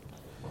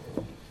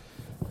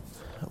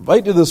I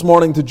invite you this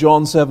morning to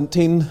John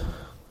 17,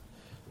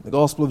 the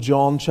Gospel of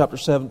John, chapter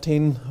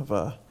 17. I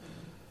have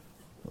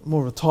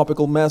more of a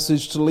topical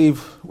message to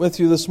leave with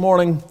you this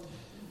morning.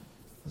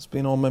 It's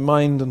been on my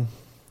mind and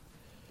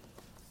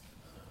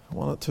I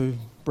wanted to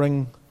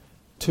bring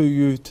to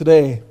you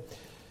today.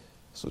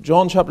 So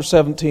John chapter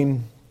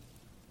 17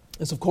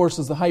 is, of course,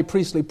 the high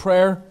priestly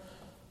prayer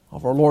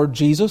of our Lord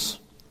Jesus.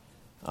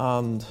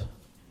 And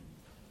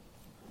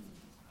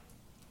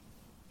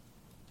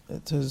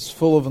it is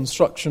full of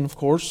instruction, of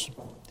course.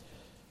 I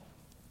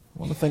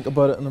want to think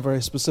about it in a very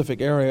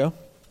specific area.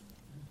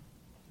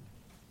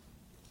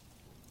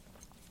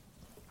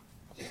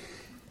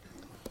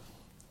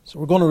 So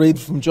we're going to read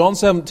from John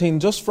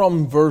 17, just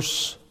from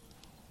verse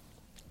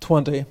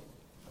 20.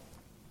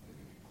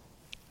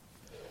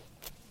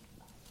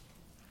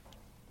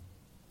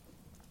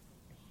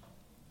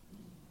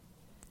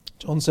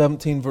 John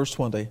 17, verse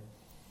 20.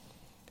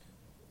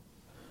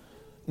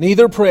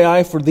 Neither pray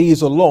I for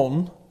these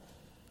alone,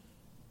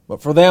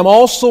 but for them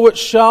also which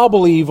shall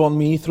believe on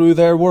me through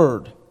their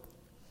word,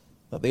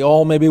 that they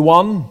all may be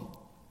one,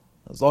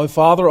 as thou,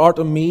 Father, art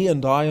in me,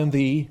 and I in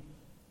thee,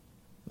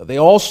 that they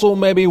also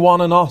may be one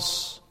in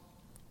us,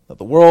 that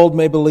the world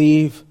may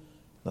believe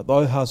that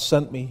thou hast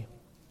sent me.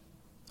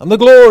 And the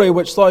glory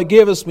which thou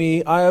gavest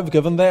me I have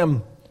given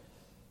them,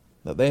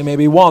 that they may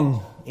be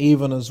one,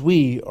 even as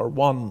we are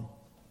one.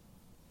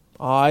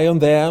 I and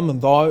them,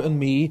 and thou and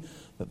me,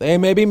 that they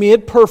may be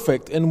made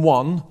perfect in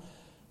one,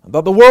 and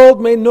that the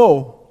world may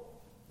know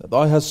that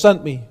thou hast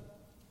sent me,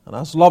 and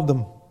hast loved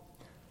them,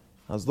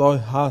 as thou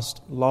hast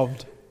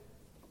loved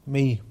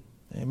me.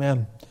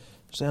 Amen.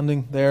 Just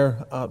ending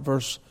there at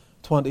verse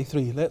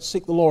 23. Let's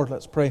seek the Lord.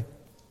 Let's pray.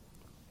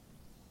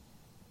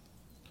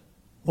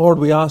 Lord,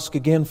 we ask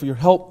again for your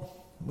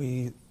help.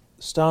 We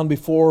stand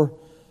before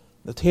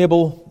the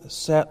table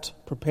set,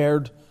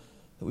 prepared,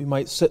 that we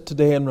might sit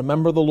today and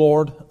remember the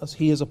Lord as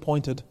He is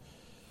appointed.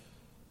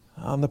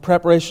 And the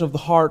preparation of the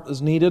heart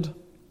is needed.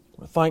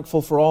 We're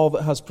thankful for all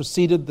that has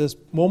preceded this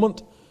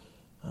moment,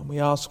 and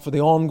we ask for the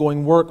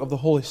ongoing work of the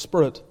Holy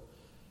Spirit.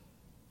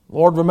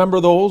 Lord,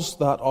 remember those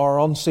that are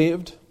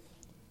unsaved.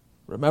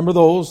 Remember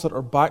those that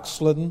are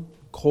backslidden,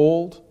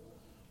 cold.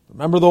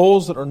 Remember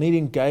those that are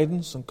needing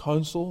guidance and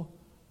counsel.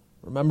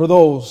 Remember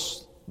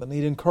those that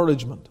need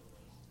encouragement.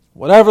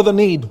 Whatever the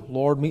need,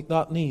 Lord, meet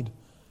that need,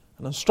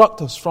 and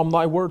instruct us from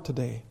Thy Word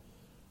today.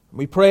 And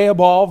we pray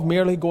above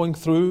merely going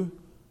through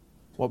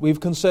what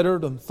we've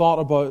considered and thought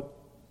about,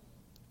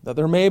 that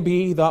there may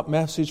be that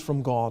message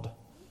from God,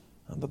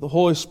 and that the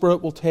Holy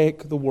Spirit will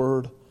take the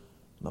Word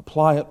and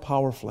apply it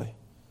powerfully.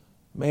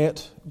 May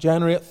it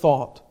generate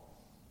thought.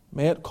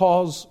 May it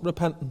cause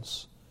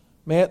repentance.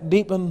 May it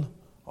deepen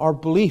our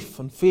belief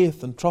and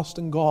faith and trust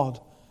in God.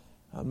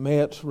 And may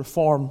it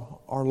reform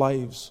our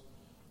lives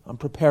and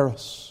prepare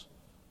us,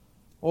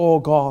 oh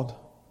God,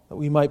 that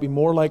we might be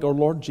more like our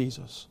Lord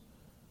Jesus.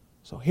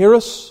 So hear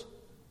us,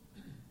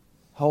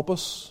 help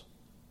us,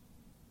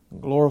 and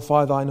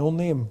glorify Thine own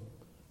name.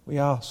 We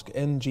ask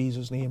in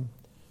Jesus' name.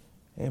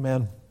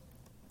 Amen.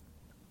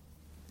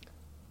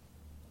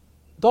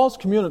 Does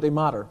community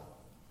matter?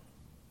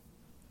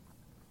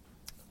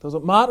 Does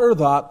it matter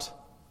that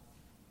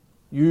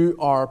you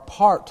are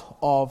part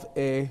of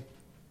a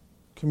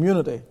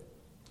community?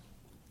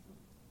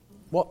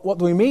 What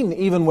do we mean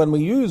even when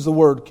we use the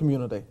word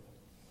community?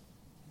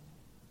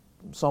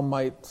 Some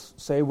might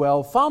say,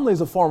 well, family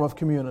is a form of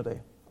community.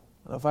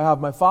 And if I have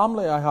my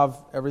family, I have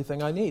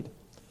everything I need.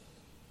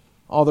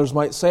 Others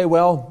might say,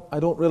 well, I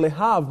don't really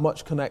have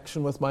much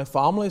connection with my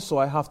family, so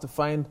I have to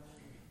find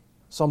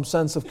some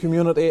sense of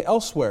community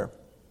elsewhere.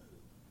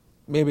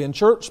 Maybe in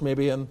church,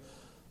 maybe in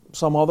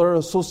some other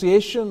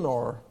association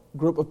or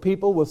group of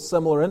people with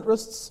similar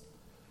interests.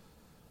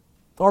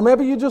 Or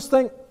maybe you just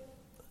think,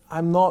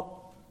 I'm not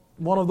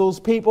one of those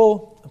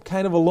people, I'm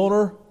kind of a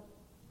loner,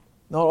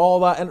 not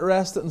all that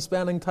interested in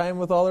spending time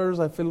with others.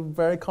 I feel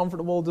very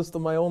comfortable just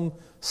in my own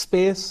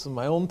space and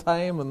my own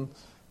time, and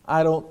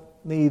I don't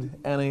need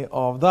any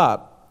of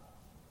that.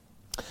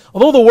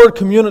 Although the word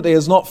community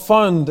is not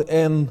found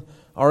in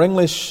our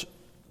English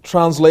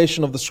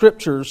translation of the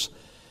Scriptures,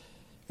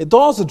 it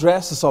does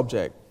address the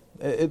subject.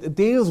 It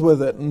deals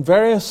with it in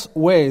various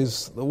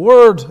ways. The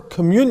word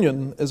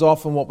communion is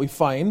often what we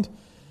find,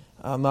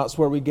 and that's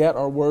where we get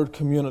our word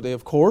community,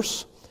 of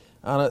course.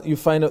 And you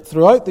find it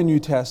throughout the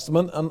New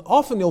Testament, and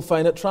often you'll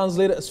find it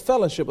translated as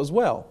fellowship as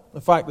well.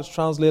 In fact, it's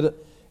translated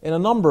in a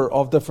number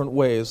of different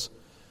ways.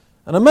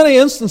 And in many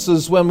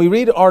instances, when we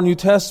read our New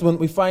Testament,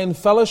 we find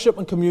fellowship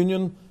and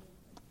communion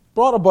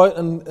brought about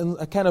in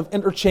a kind of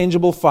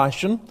interchangeable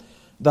fashion,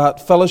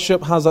 that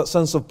fellowship has that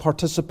sense of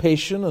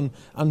participation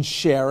and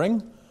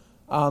sharing,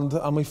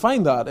 and we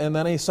find that in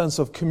any sense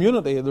of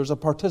community, there's a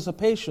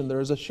participation, there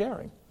is a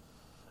sharing.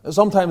 And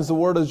sometimes the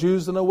word is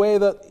used in a way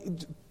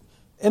that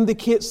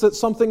indicates that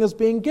something is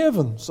being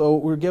given. So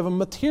we're given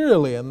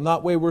materially, and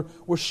that way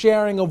we're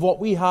sharing of what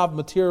we have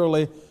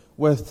materially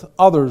with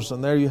others.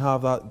 And there you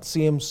have that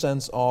same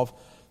sense of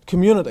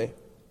community.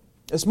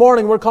 This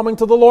morning we're coming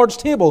to the Lord's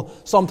table.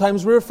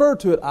 Sometimes we refer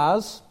to it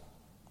as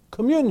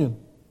communion.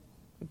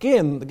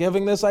 Again,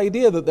 giving this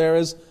idea that there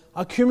is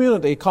a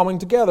community coming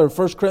together.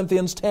 1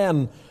 Corinthians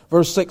 10,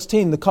 verse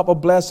 16, the cup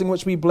of blessing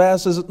which we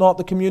bless, is it not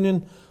the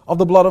communion of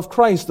the blood of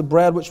Christ? The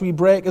bread which we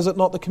break, is it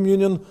not the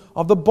communion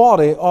of the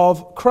body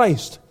of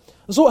Christ?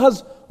 And so it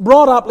has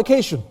broad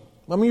application.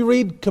 When you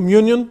read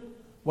communion,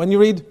 when you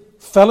read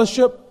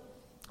fellowship,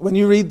 when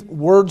you read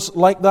words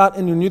like that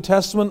in your New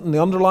Testament and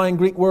the underlying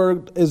Greek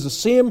word is the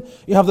same,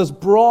 you have this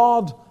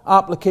broad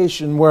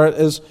application where it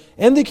is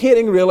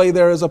indicating really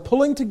there is a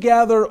pulling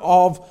together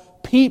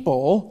of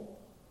people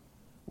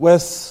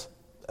with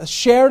a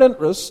shared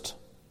interest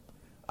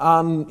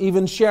and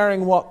even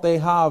sharing what they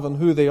have and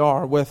who they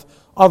are with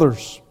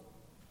others.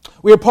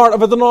 We are part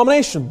of a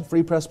denomination, the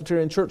Free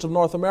Presbyterian Church of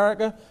North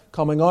America,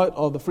 coming out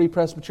of the Free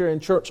Presbyterian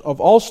Church of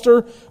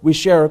Ulster. We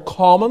share a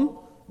common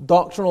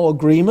doctrinal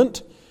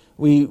agreement.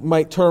 We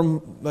might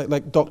term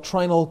like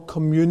doctrinal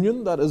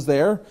communion that is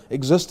there,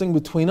 existing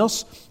between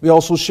us. We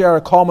also share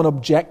a common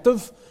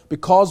objective.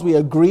 Because we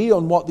agree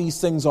on what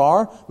these things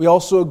are, we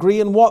also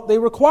agree on what they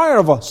require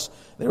of us.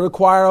 They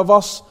require of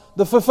us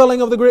the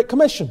fulfilling of the Great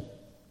Commission.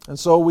 And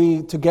so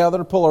we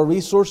together pull our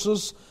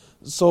resources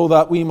so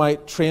that we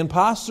might train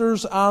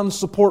pastors and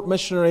support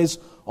missionaries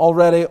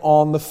already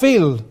on the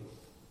field.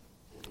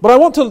 But I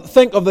want to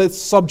think of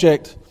this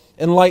subject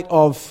in light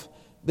of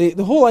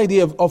the whole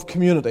idea of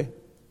community.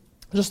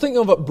 Just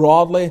thinking of it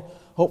broadly,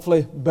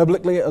 hopefully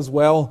biblically as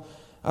well,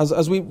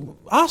 as we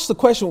ask the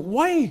question,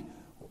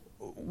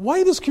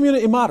 why does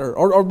community matter?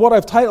 Or what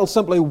I've titled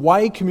simply,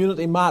 Why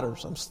Community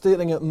Matters. I'm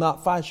stating it in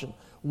that fashion.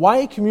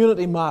 Why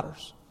community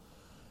matters.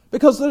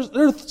 Because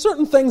there are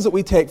certain things that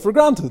we take for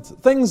granted,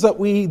 things that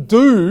we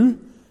do,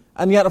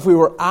 and yet if we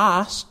were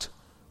asked,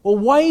 well,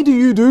 why do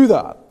you do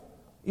that?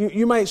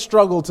 You might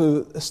struggle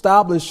to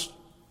establish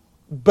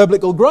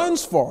biblical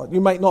grounds for it.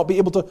 You might not be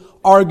able to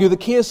argue the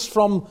case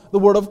from the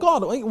Word of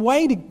God.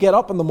 Why do you get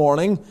up in the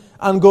morning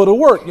and go to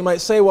work? You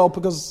might say, well,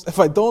 because if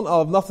I don't,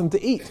 I'll have nothing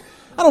to eat.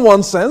 And in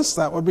one sense,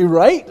 that would be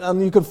right,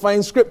 and you could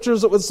find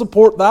scriptures that would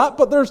support that,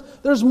 but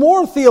there's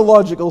more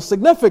theological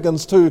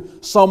significance to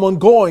someone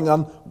going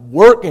and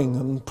working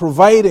and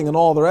providing and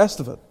all the rest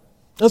of it.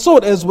 And so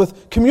it is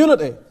with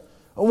community.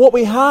 And what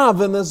we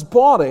have in this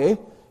body,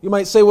 you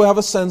might say we have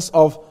a sense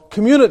of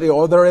community,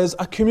 or there is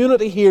a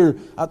community here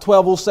at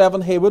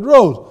 1207 Haywood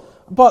Road.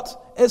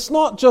 But it's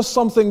not just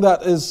something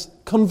that is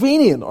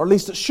convenient, or at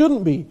least it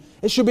shouldn't be.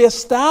 It should be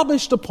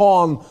established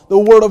upon the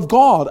Word of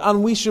God,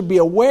 and we should be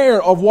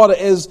aware of what it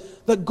is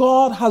that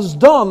God has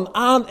done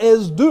and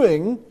is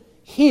doing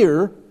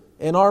here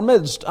in our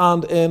midst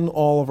and in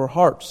all of our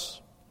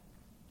hearts.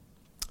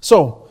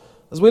 So,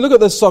 as we look at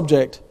this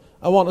subject,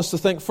 I want us to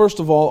think first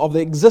of all of the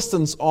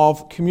existence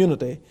of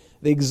community.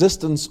 The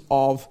existence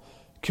of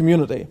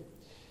community.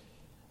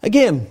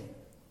 Again,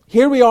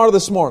 here we are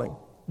this morning.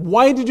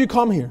 Why did you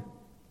come here?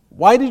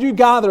 Why did you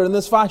gather in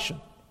this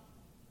fashion?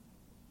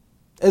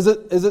 Is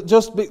it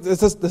just,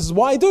 this is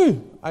what I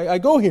do? I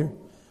go here.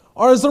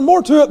 Or is there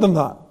more to it than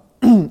that?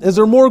 Is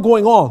there more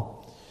going on?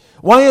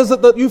 Why is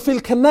it that you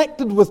feel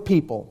connected with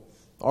people?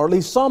 Or at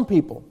least some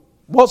people?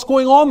 What's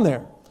going on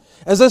there?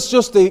 Is this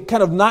just the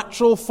kind of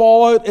natural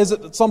fallout? Is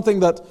it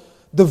something that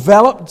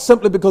developed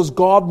simply because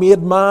God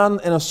made man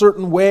in a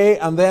certain way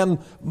and then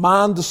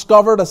man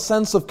discovered a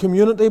sense of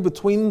community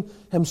between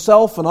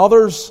himself and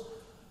others?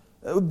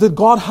 Did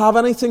God have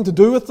anything to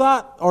do with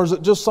that? Or is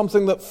it just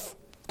something that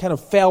kind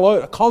of fell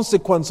out, a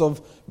consequence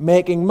of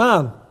making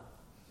man?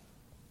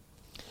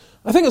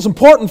 I think it's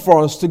important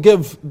for us to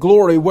give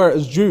glory where it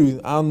is due,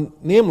 and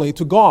namely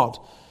to God.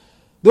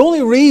 The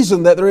only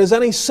reason that there is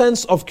any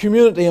sense of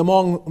community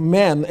among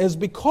men is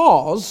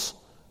because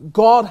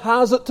God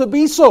has it to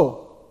be so.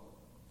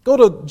 Go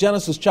to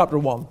Genesis chapter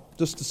 1,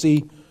 just to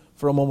see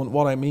for a moment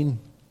what I mean.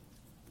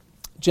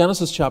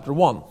 Genesis chapter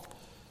 1.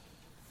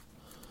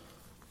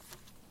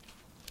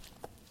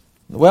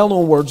 The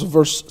well-known words of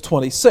verse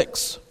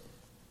 26.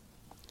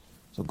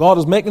 So God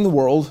is making the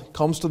world,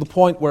 comes to the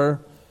point where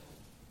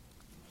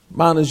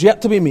man is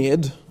yet to be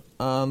made,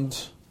 and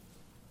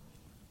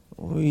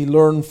we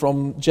learn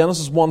from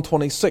Genesis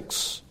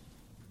 1:26.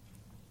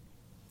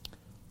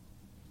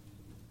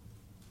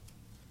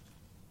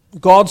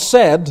 God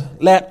said,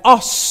 "Let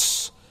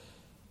us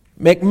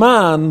make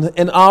man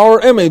in our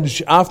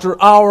image, after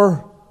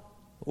our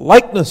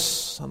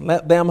likeness, and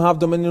let them have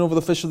dominion over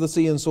the fish of the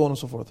sea," and so on and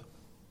so forth.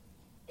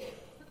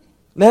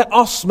 Let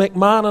us make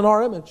man in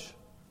our image.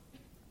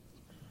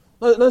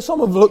 Now some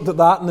have looked at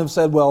that and have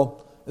said,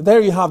 well, there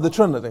you have the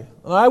Trinity.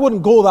 And I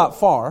wouldn't go that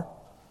far.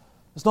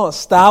 It's not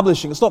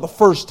establishing, it's not the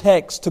first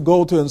text to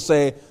go to and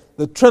say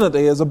the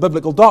Trinity is a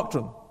biblical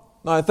doctrine.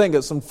 Now I think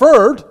it's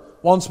inferred,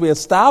 once we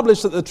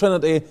establish that the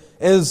Trinity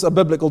is a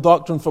biblical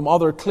doctrine from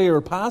other clear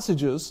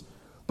passages,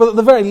 but at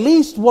the very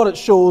least what it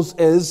shows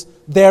is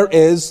there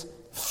is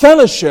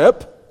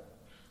fellowship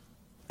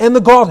in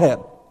the Godhead.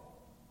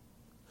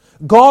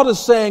 God is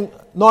saying,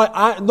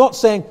 not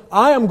saying,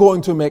 I am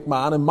going to make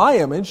man in my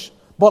image,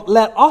 but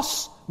let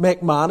us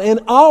make man in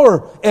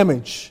our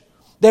image.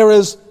 There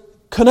is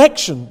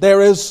connection,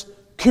 there is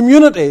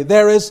community,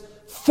 there is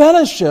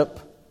fellowship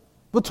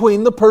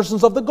between the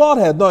persons of the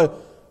Godhead. Now,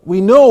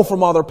 we know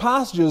from other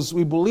passages,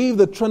 we believe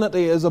the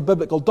Trinity is a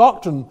biblical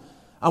doctrine,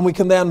 and we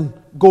can then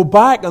go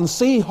back and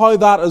see how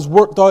that is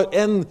worked out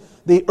in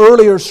the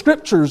earlier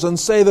Scriptures and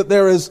say that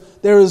there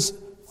is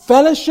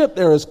fellowship,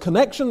 there is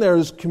connection, there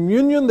is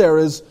communion, there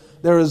is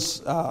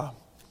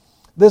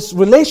this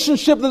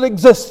relationship that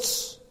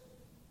exists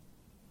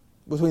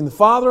between the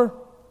Father,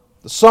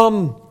 the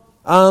Son,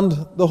 and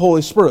the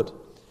Holy Spirit.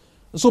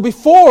 And so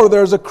before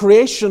there's a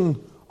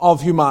creation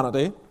of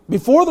humanity,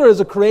 before there is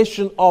a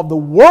creation of the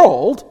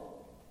world,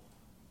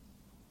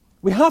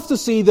 we have to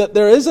see that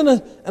there is, in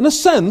a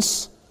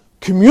sense,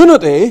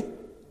 community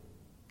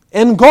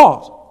in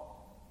God.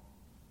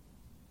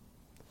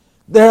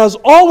 There has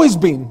always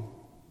been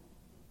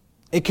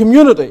a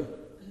community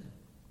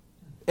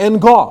in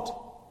God.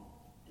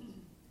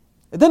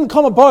 It didn't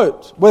come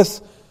about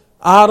with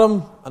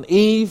Adam and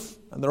Eve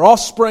and their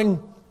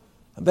offspring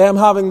and them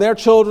having their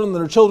children and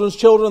their children's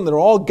children. They're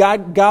all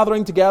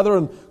gathering together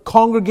and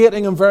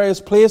congregating in various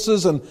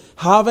places and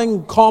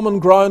having common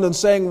ground and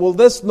saying, well,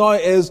 this now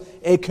is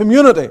a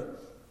community.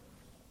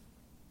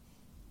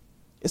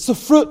 It's the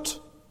fruit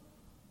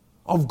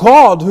of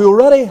God who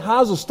already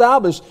has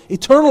established,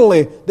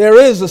 eternally there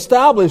is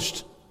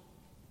established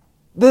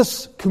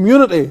this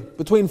community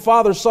between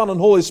Father, Son, and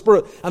Holy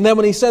Spirit. And then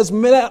when He says,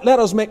 let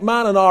us make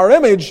man in our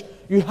image,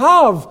 you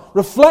have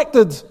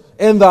reflected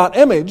in that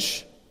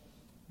image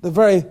the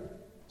very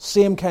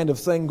same kind of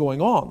thing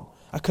going on.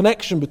 A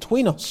connection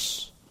between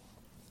us.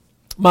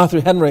 Matthew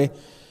Henry,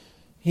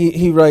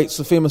 he writes,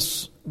 the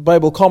famous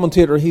Bible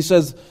commentator, he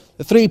says,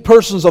 the three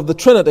persons of the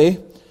Trinity,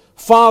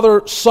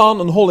 Father, Son,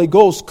 and Holy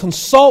Ghost,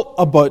 consult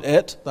about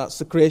it. That's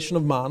the creation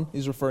of man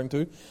he's referring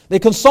to. They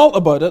consult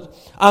about it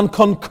and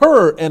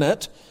concur in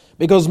it,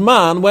 because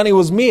man, when he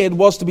was made,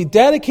 was to be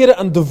dedicated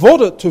and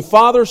devoted to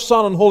Father,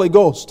 Son, and Holy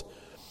Ghost.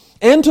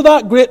 Into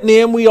that great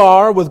name we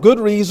are, with good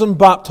reason,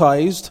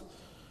 baptized,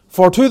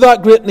 for to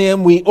that great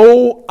name we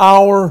owe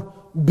our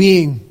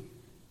being.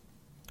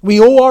 We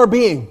owe our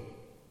being.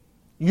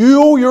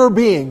 You owe your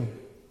being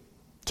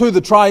to the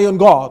triune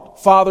God,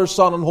 Father,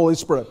 Son, and Holy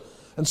Spirit.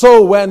 And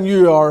so when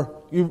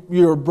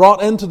you're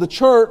brought into the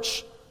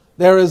church,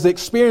 there is the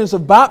experience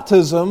of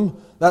baptism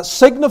that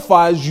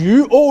signifies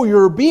you owe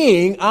your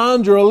being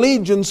and your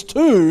allegiance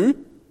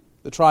to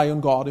the triune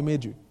God who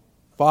made you,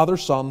 Father,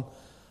 Son,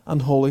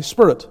 and Holy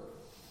Spirit.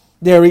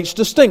 They are each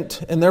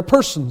distinct in their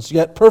persons,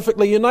 yet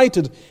perfectly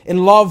united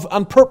in love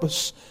and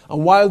purpose.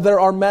 And while there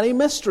are many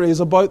mysteries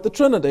about the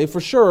Trinity,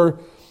 for sure,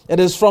 it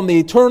is from the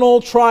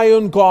eternal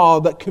triune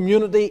God that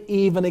community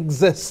even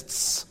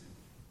exists.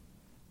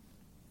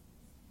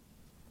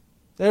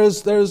 There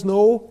is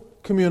no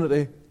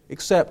community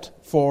except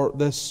for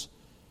this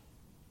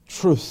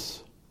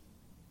truth.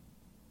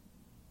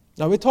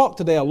 Now, we talk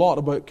today a lot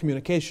about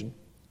communication.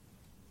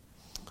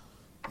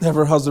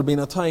 Never has there been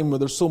a time where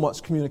there's so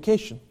much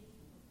communication.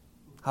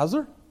 Has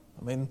there?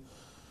 I mean,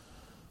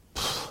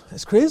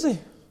 it's crazy.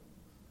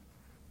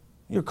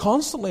 You're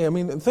constantly,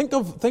 think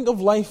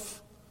of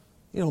life,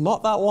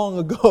 not that long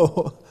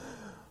ago.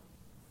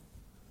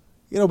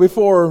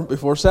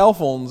 Before cell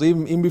phones,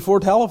 even before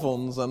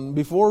telephones, and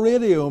before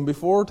radio, and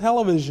before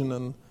television,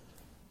 and,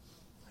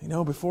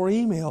 before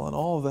email and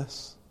all of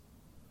this.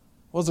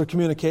 Was there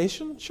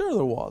communication? Sure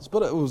there was,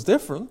 but it was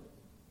different.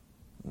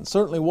 It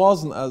certainly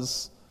wasn't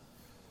as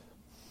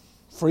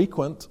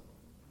frequent.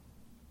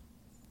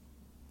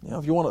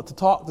 If you wanted to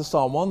talk to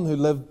someone who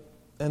lived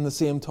in the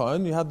same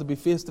town, you had to be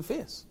face to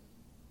face.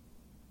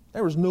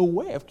 There was no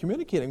way of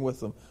communicating with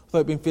them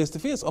without being face to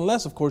face,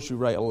 unless, of course, you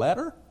write a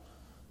letter.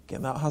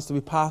 Again, that has to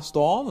be passed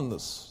on, and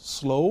it's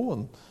slow,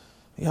 and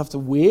you have to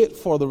wait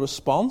for the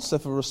response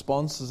if a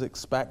response is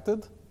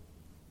expected.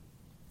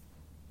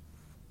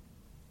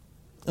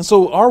 And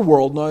so our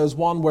world now is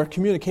one where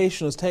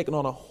communication has taken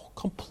on a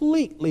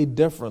completely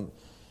different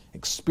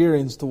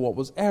experience to what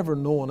was ever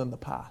known in the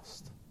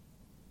past.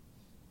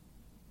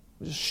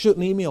 We just shoot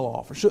an email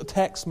off, or shoot a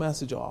text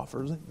message off,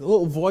 or a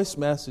little voice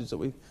message that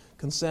we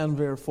can send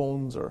via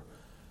phones, or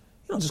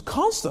just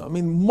constant.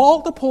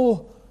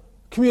 Multiple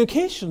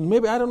communication.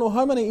 Maybe, I don't know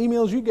how many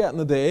emails you get in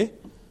a day,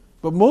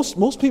 but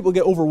most people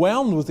get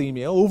overwhelmed with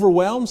email,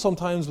 overwhelmed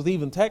sometimes with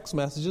even text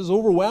messages,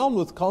 overwhelmed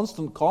with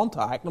constant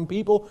contact and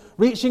people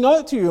reaching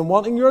out to you and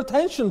wanting your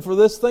attention for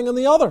this thing and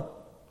the other.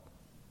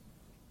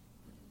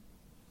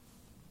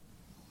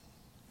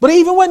 But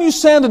even when you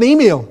send an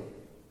email,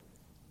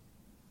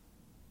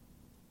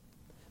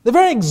 the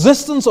very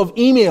existence of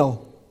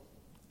email,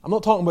 I'm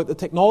not talking about the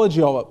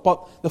technology of it,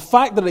 but the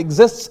fact that it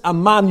exists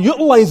and man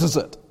utilizes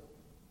it,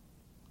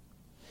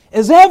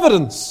 is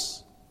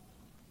evidence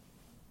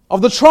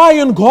of the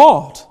triune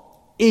God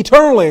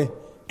eternally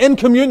in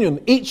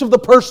communion, each of the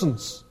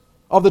persons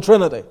of the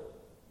Trinity.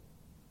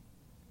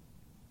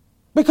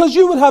 Because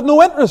you would have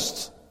no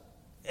interest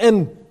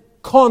in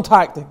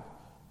contacting,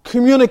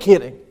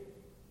 communicating,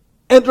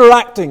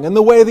 interacting in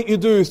the way that you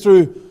do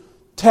through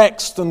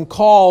text and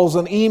calls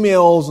and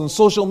emails and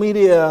social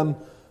media and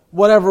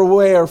whatever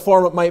way or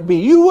form it might be.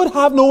 You would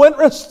have no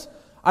interest.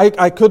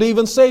 I could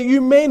even say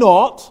you may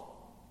not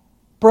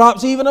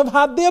perhaps even have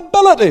had the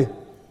ability.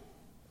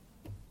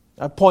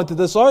 I've pointed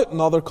this out in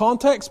other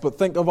contexts, but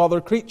think of other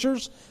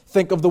creatures.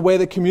 Think of the way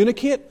they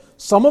communicate.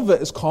 Some of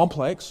it is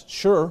complex,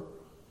 sure.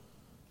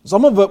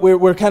 Some of it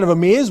we're kind of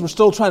amazed. We're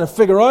still trying to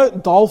figure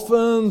out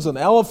dolphins and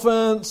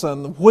elephants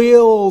and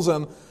whales.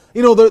 And,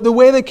 the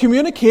way they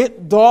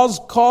communicate does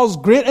cause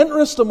great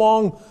interest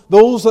among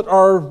those that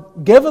are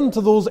given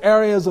to those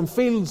areas and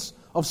fields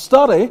of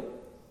study.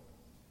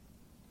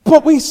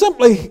 But we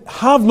simply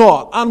have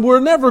not, and we're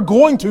never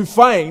going to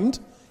find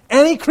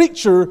any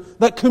creature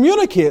that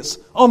communicates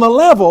on the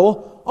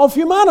level of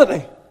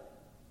humanity.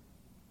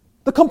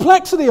 The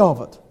complexity of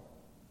it.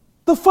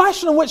 The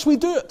fashion in which we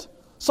do it.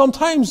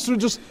 Sometimes through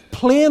just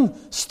plain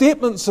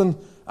statements and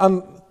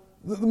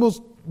the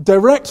most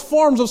direct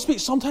forms of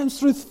speech. Sometimes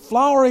through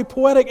flowery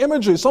poetic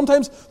imagery.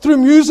 Sometimes through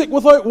music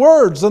without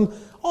words. And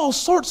all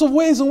sorts of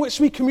ways in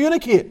which we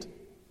communicate.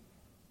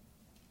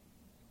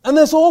 And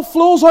this all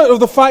flows out of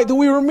the fact that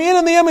we remain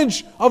in the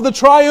image of the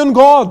triune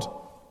God.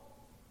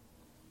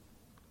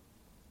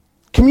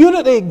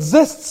 Community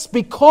exists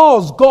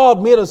because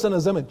God made us in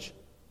His image.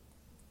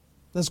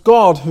 This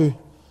God who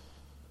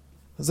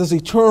has this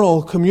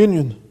eternal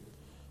communion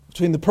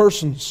between the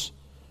persons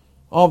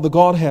of the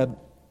Godhead.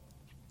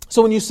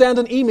 So when you send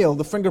an email,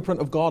 the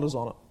fingerprint of God is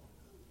on it.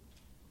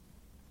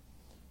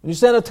 When you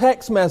send a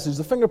text message,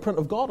 the fingerprint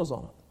of God is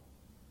on it.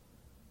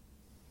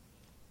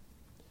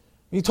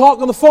 When you talk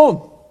on the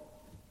phone,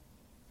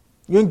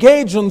 you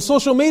engage on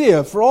social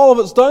media for all of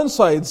its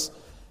downsides,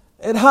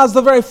 it has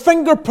the very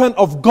fingerprint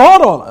of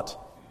God on it,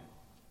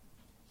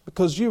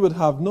 because you would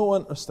have no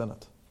interest in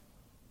it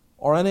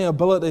or any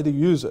ability to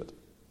use it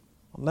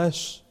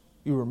unless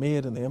you were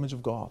made in the image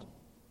of God.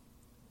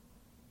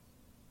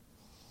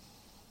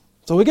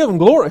 So we give Him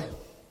glory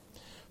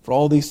for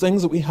all these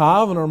things that we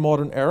have in our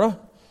modern era.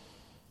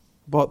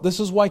 But this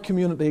is why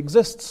community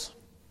exists,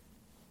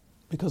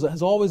 because it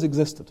has always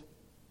existed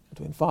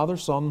between Father,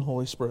 Son, and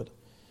Holy Spirit.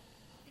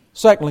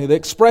 Secondly, the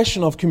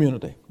expression of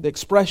community, the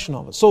expression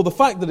of it. So the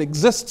fact that it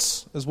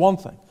exists is one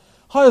thing.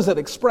 How is it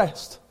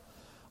expressed?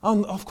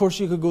 And of course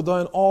you could go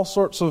down all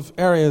sorts of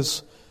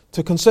areas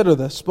to consider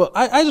this, but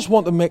I just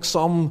want to make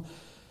some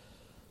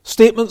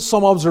statements,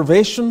 some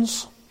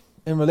observations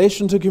in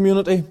relation to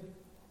community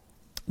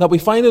that we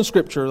find in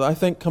Scripture that I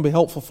think can be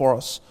helpful for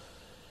us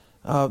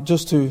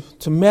just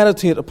to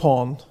meditate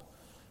upon.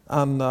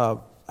 And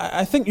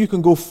I think you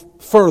can go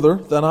further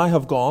than I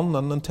have gone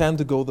and intend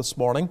to go this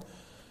morning.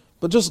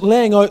 But just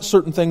laying out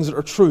certain things that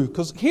are true.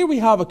 Because here we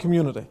have a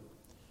community.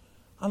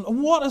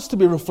 And what is to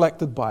be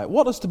reflected by it?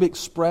 What is to be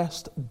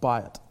expressed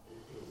by it?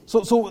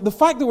 So the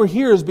fact that we're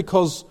here is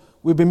because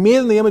we've been made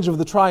in the image of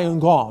the triune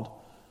God.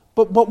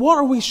 But what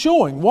are we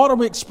showing? What are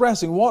we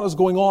expressing? What is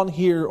going on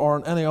here or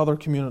in any other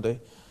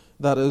community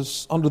that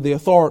is under the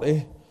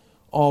authority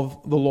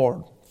of the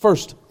Lord?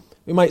 First,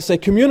 we might say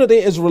community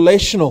is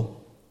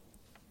relational.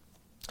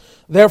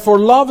 Therefore,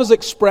 love is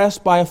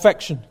expressed by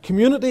affection.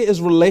 Community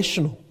is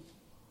relational.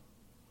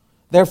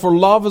 Therefore,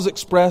 love is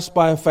expressed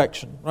by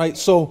affection, right?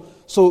 So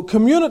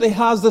community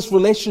has this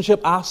relationship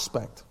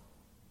aspect.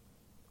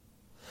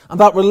 And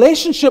that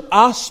relationship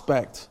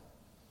aspect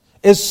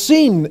is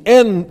seen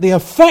in the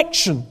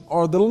affection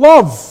or the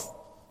love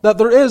that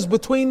there is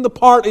between the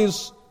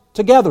parties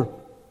together.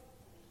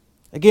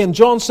 Again,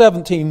 John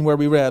 17, where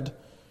we read,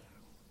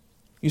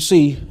 you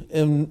see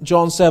in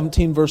John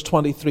 17, verse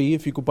 23,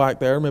 if you go back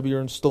there, maybe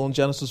you're still in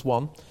Genesis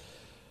 1,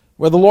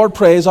 where the Lord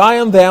prays, I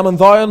and them, and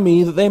thou and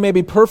me, that they may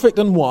be perfect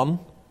in one,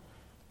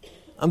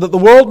 and that the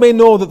world may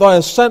know that thou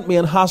hast sent me,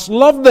 and hast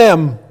loved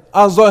them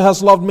as thou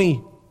hast loved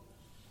me.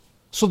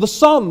 So the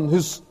Son,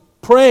 who's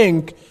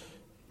praying,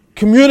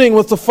 communing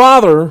with the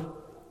Father,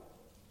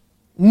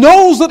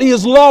 knows that he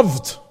is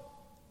loved,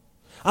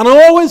 and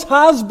always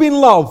has been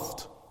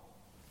loved.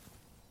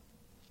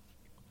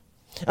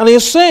 And he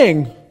is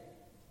saying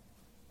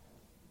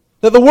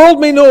that the world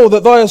may know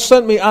that thou hast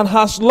sent me, and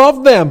hast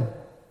loved them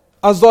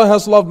as thou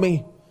hast loved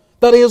me.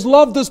 That he has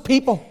loved his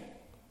people.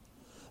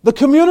 The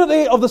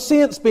community of the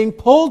saints being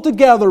pulled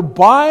together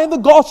by the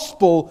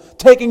gospel,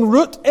 taking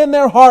root in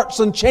their hearts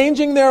and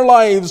changing their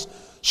lives,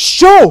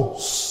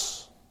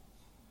 shows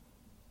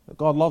that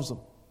God loves them.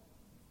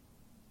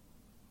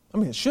 I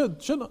mean, it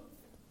shouldn't it?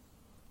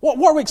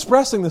 What are we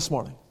expressing this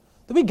morning?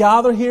 Did we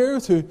gather here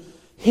to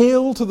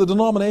hail to the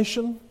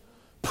denomination?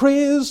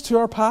 Praise to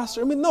our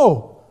pastor? I mean,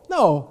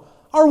 no.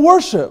 Our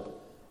worship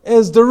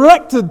is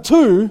directed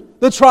to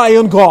the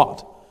triune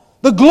God.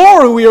 The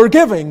glory we are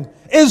giving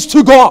is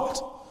to God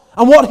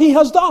and what He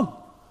has done.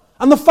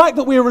 And the fact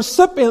that we are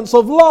recipients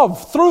of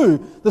love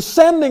through the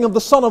sending of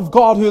the Son of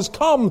God who has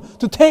come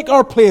to take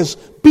our place,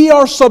 be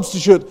our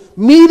substitute,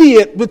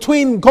 mediate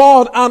between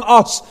God and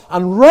us,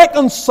 and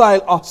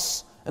reconcile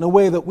us in a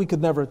way that we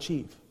could never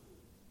achieve.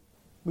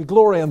 We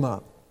glory in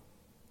that.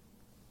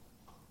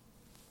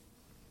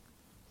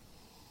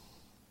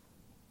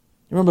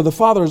 Remember, the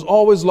Father has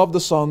always loved the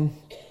Son.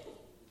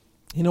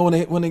 You know,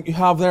 when you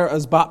have there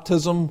as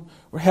baptism,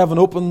 where heaven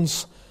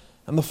opens,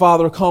 and the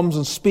Father comes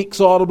and speaks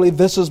audibly,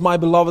 "This is my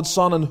beloved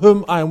Son in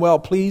whom I am well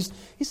pleased,"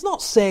 He's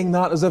not saying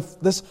that as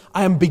if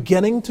I am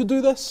beginning to do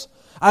this.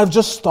 I've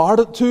just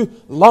started to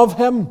love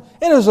Him.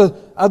 It is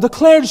a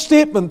declared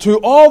statement to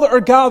all that are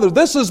gathered.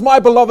 "This is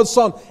my beloved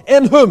Son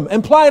in whom,"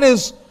 implied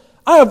is,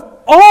 I have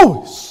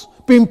always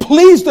been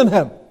pleased in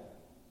Him.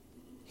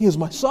 He is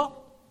my Son.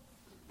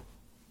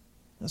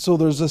 And so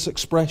there's this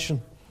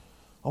expression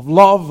of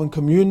love and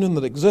communion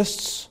that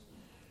exists.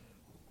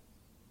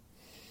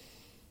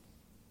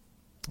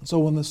 And so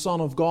when the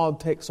Son of God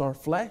takes our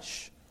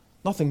flesh,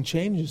 nothing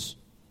changes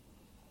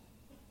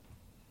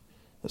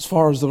as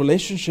far as the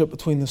relationship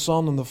between the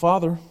Son and the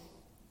Father.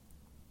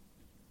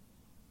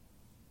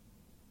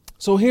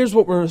 So here's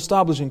what we're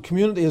establishing.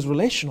 Community is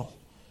relational.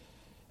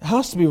 It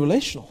has to be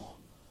relational.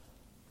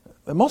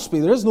 It must be.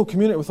 There is no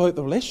community without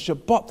the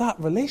relationship, but that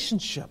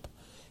relationship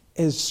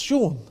is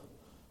shown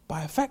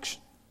by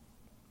affection.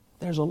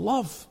 There's a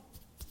love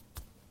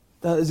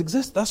that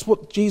exists. That's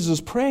what Jesus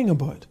is praying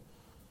about.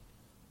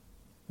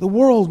 The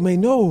world may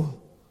know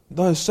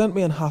thou hast sent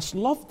me and hast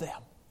loved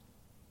them.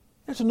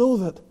 They're to know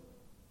that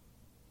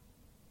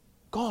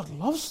God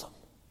loves them.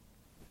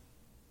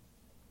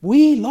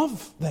 We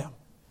love them.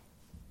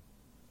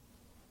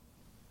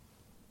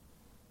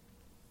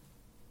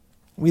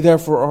 We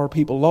therefore are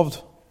people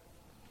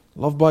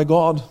loved by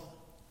God.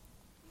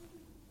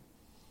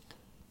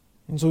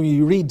 And so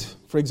you read,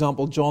 for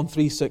example, John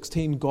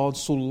 3:16, God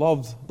so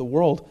loved the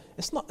world.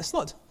 It's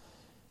not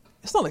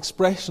an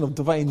expression of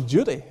divine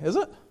duty, is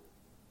it?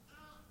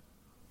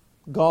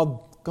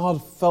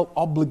 God felt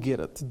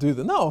obligated to do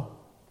that. No.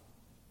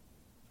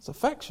 It's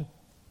affection.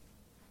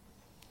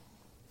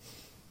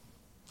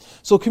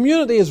 So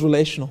community is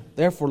relational.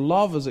 Therefore,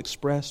 love is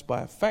expressed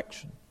by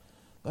affection.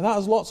 Now that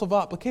has lots of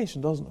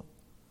application, doesn't it?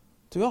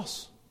 To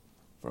us.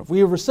 For if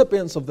we are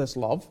recipients of this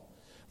love,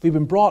 if we've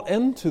been brought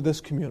into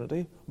this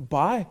community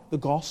by the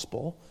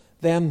gospel,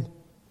 then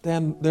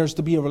there's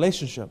to be a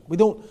relationship. We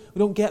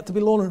don't get to be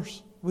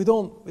loners. We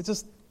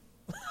just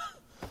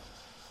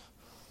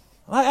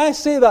I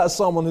say that as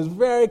someone who's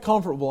very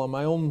comfortable in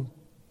my own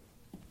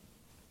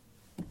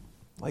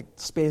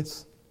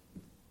space.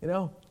 You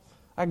know?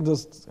 I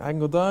can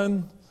go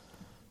down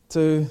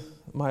to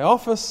my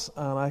office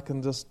and I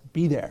can just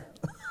be there.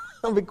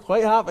 I'll be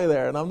quite happy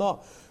there, and I'm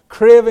not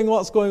craving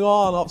what's going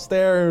on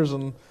upstairs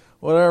and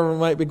whatever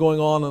might be going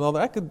on and other.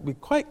 I could be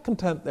quite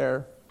content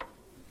there.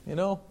 You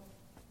know?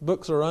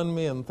 Books around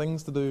me and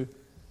things to do.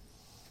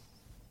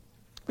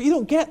 But you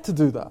don't get to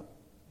do that.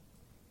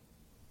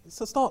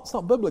 It's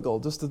not biblical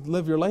just to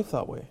live your life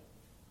that way.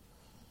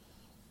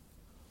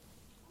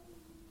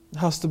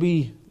 There has to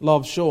be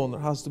love shown. There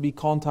has to be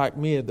contact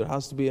made. There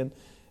has to be an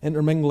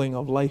intermingling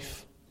of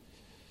life.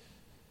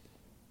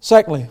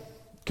 Secondly,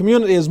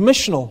 community is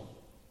missional.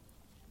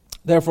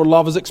 Therefore,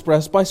 love is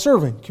expressed by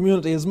serving.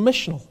 Community is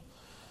missional.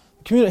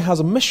 The community has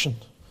a mission.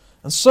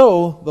 And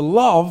so, the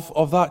love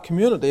of that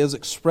community is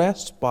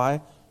expressed by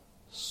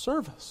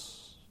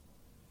service.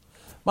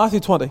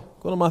 Matthew 20.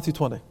 Go to Matthew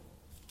 20.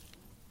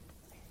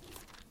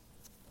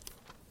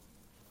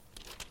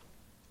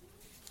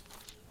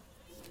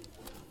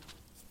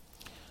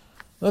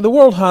 Now, the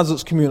world has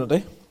its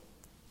community,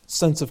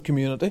 sense of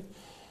community,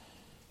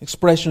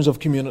 expressions of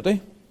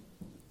community.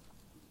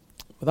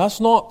 But that's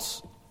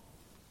not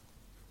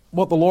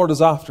what the Lord is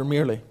after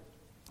merely.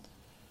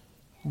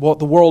 What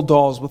the world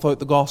does without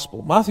the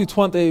gospel. Matthew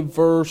 20,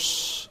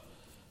 verse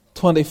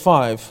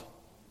 25.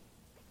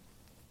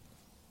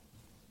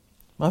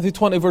 Matthew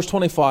 20, verse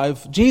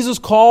 25. Jesus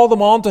called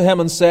them unto him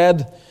and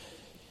said,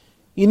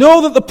 "Ye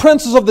know that the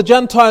princes of the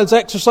Gentiles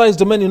exercise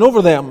dominion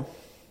over them.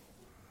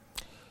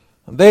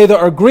 And they that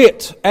are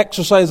great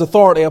exercise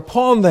authority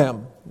upon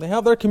them." They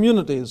have their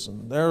communities,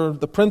 and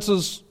the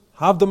princes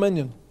have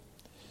dominion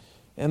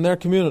in their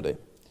community.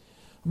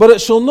 "But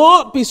it shall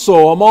not be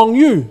so among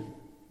you.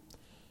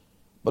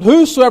 But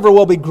whosoever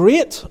will be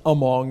great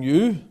among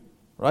you,"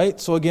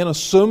 right? So again,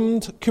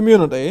 assumed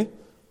community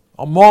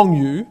among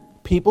you,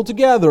 people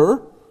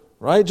together,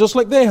 right? Just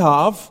like they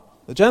have.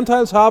 The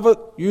Gentiles have it,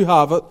 you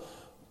have it.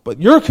 But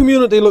your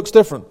community looks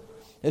different.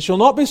 "It shall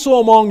not be so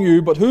among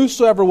you, but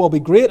whosoever will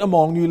be great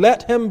among you,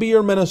 let him be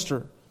your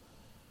minister.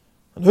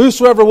 And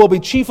whosoever will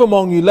be chief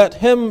among you, let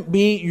him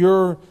be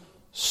your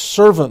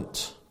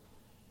servant.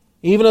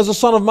 Even as the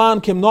Son of Man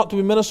came not to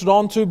be ministered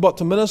unto, but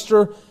to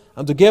minister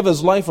and to give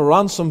his life a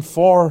ransom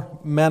for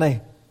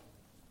many."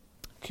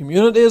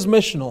 Community is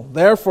missional.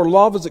 Therefore,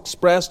 love is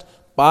expressed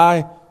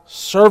by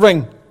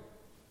serving.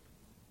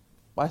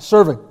 By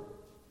serving.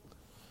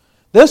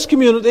 This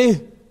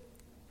community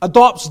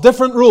adopts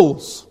different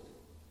rules.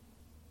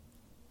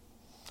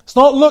 It's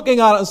not looking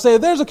at it and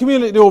saying, "There's a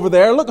community over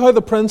there. Look how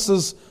the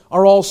princes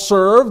are all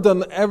served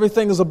and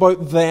everything is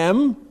about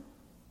them."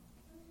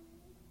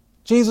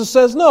 Jesus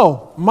says,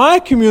 "No, my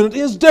community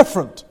is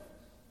different.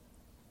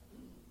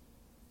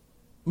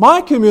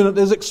 My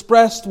community is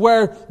expressed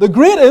where the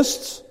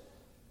greatest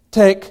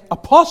take a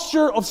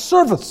posture of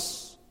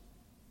service.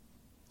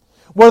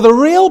 Where the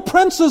real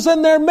princes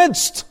in their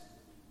midst,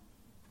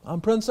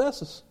 and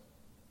princesses,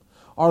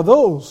 are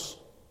those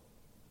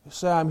who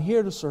say, I'm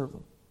here to serve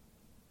them.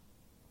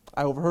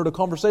 I overheard a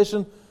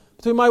conversation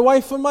between my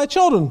wife and my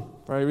children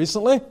very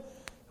recently,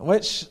 in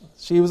which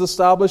she was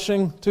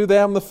establishing to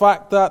them the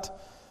fact that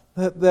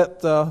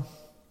the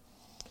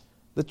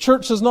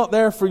church is not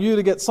there for you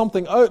to get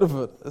something out of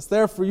it. It's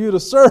there for you to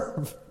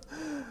serve.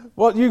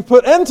 What you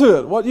put into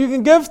it, what you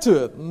can give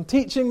to it, and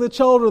teaching the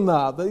children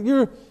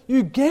that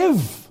you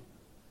give.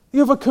 You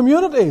have a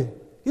community.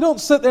 You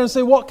don't sit there and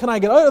say, what can I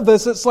get out of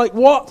this? It's like,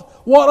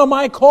 what am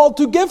I called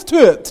to give to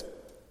it?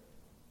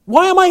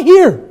 Why am I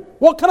here?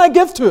 What can I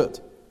give to it?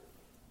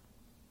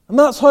 And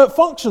that's how it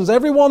functions.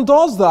 Everyone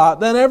does that.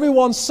 Then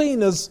everyone's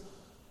seen as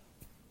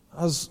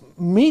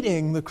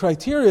meeting the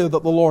criteria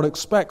that the Lord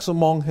expects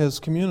among His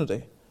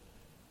community.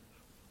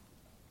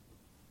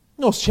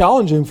 It's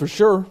challenging for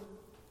sure.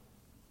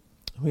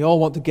 We all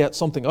want to get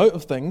something out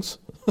of things.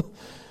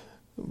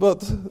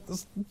 But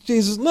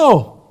Jesus,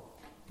 no,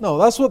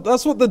 that's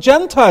what the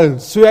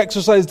Gentiles who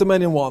exercise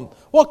dominion want.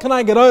 What can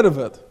I get out of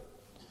it?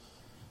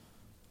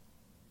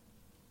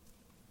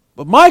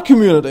 But my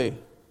community,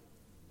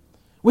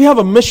 we have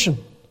a mission.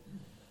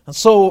 And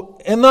so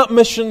in that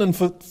mission and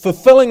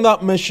fulfilling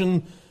that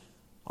mission,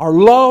 our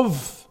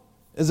love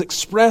is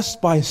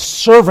expressed by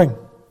serving.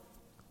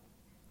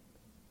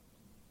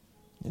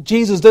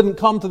 Jesus didn't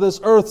come to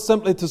this earth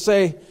simply to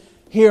say,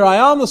 here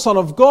I am, the Son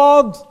of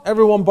God,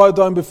 everyone bow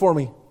down before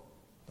me.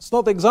 It's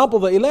not the example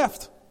that He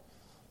left.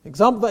 The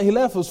example that He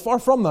left was far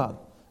from that.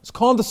 It's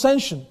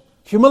condescension,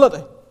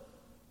 humility.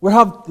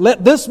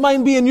 Let this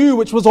mind be in you,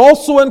 which was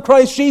also in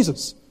Christ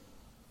Jesus.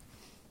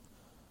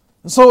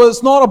 And so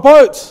it's not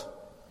about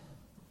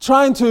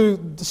trying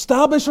to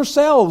establish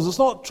ourselves. It's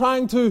not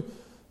trying to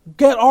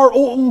get our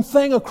own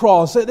thing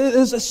across. It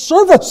is a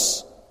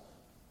service.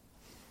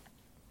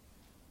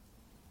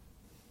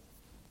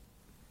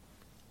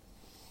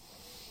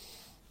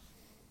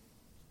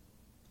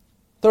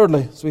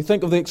 Thirdly, as we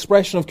think of the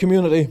expression of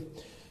community,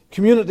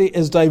 community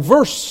is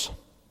diverse.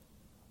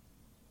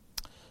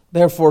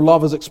 Therefore,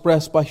 love is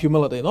expressed by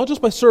humility. Not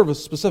just by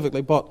service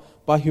specifically, but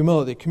by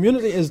humility.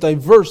 Community is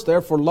diverse.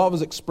 Therefore, love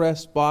is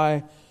expressed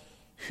by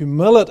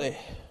humility.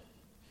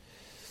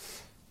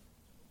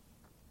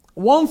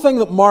 One thing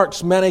that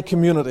marks many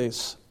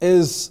communities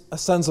is a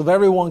sense of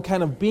everyone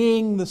kind of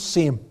being the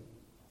same.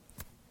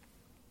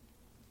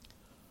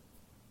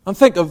 And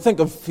think of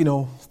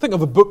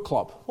a book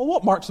club. Well,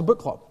 what marks a book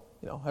club?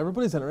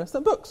 Everybody's interested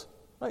in books,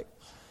 right?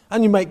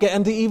 And you might get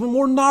into even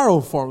more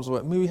narrow forms of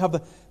it. Maybe we have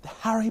the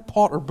Harry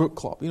Potter book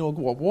club.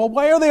 Well,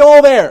 why are they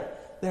all there?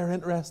 They're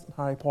interested in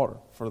Harry Potter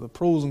for the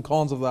pros and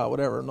cons of that,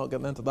 whatever. I'm not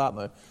getting into that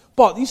now.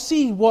 But you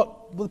see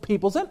what the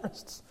people's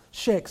interests.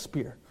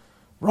 Shakespeare,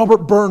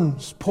 Robert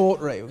Burns'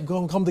 poetry. We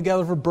can come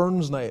together for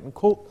Burns night and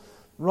quote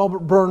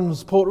Robert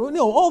Burns' poetry.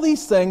 All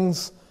these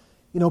things,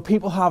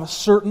 people have a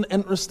certain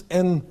interest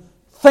in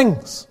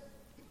things.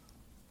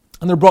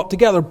 And they're brought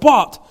together.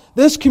 But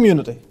this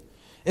community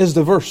is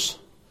diverse.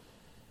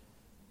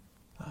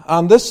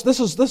 And this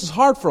is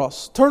hard for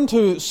us. Turn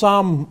to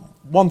Psalm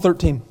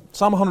 113.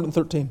 Psalm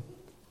 113.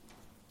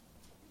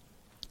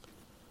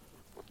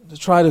 To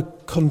try to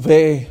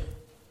convey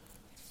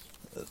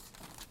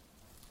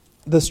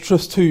this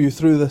truth to you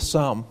through this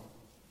psalm.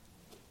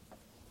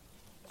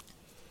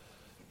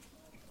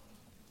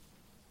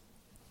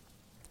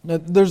 Now,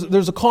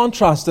 there's a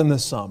contrast in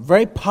this psalm.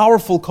 Very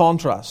powerful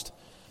contrast.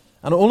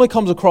 And it only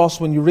comes across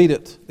when you read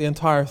it, the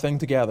entire thing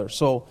together.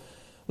 So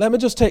let me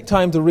just take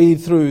time to read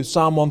through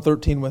Psalm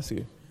 113 with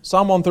you.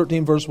 Psalm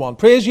 113 verse 1.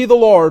 Praise ye the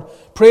Lord.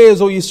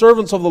 Praise, O ye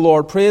servants of the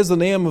Lord. Praise the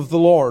name of the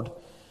Lord.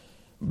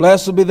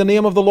 Blessed be the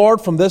name of the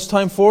Lord from this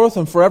time forth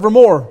and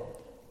forevermore.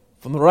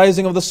 From the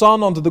rising of the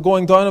sun unto the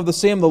going down of the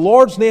same, the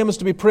Lord's name is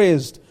to be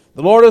praised.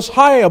 The Lord is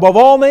high above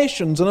all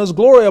nations, and His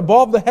glory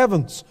above the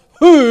heavens.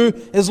 Who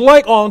is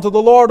like unto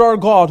the Lord our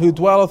God, who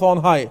dwelleth on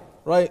high?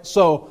 Right?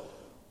 So,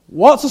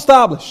 what's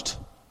established?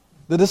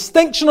 The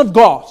distinction of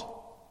God.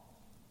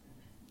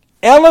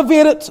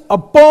 Elevated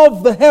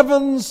above the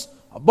heavens,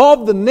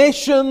 above the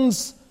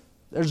nations.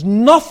 There's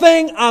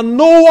nothing and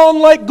no one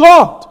like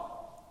God.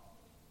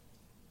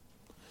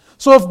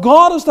 So if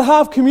God is to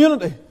have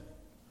community,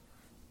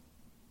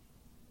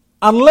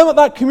 and limit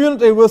that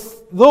community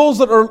with those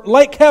that are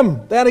like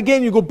Him, then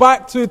again you go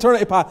back to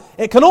eternity past.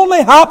 It can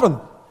only happen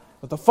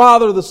with the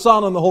Father, the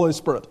Son, and the Holy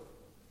Spirit.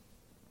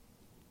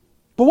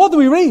 But what do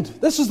we read?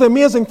 This is the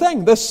amazing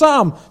thing. This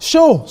psalm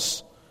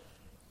shows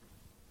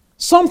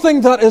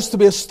something that is to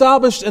be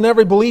established in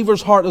every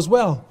believer's heart as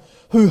well,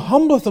 who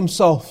humbleth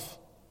himself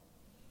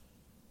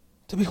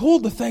to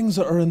behold the things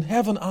that are in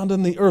heaven and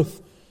in the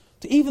earth.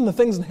 To even the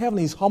things in heaven,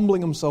 He's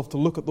humbling Himself to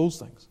look at those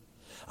things.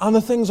 And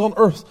the things on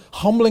earth,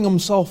 humbling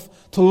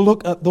Himself to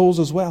look at those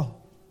as well.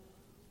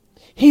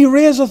 He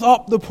raiseth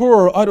up the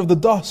poor out of the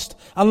dust,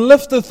 and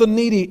lifteth the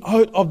needy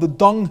out of the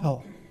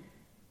dunghill.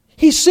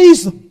 He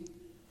sees them,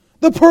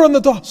 the poor in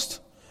the dust,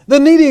 the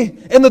needy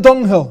in the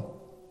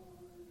dunghill.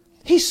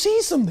 He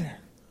sees them there.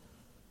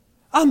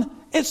 And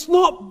it's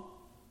not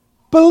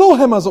below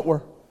Him, as it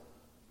were,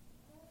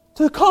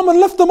 to come and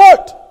lift them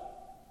out,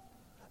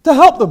 to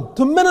help them,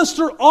 to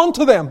minister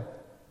unto them.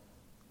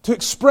 to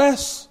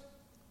express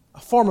a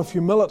form of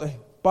humility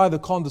by the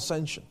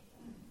condescension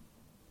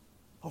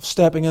of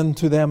stepping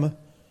into them,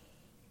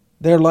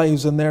 their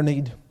lives and their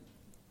need.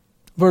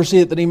 Verse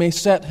 8, that he may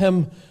set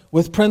him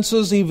with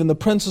princes, even the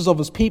princes of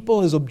his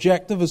people. His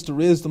objective is to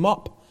raise them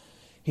up.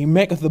 He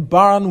maketh the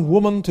barren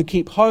woman to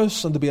keep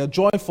house and to be a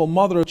joyful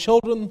mother of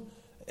children.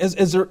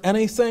 Is there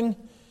anything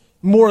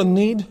more in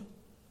need?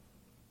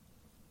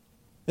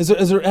 Is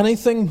there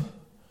anything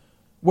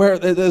where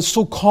it is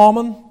so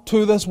common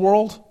to this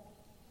world?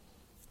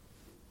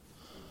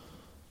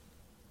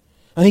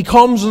 And he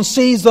comes and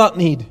sees that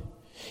need.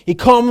 He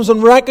comes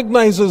and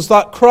recognizes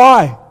that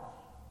cry.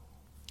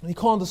 And he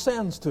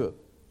condescends to it.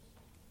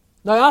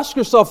 Now ask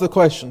yourself the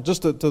question,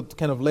 just to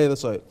kind of lay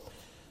this out.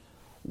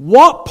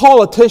 What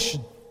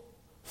politician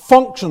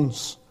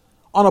functions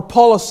on a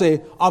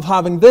policy of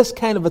having this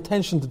kind of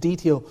attention to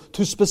detail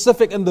to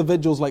specific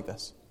individuals like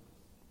this?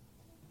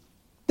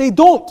 They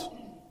don't.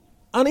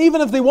 And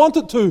even if they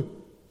wanted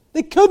to,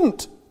 they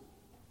couldn't.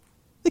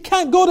 They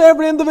can't go to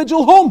every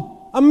individual home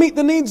and meet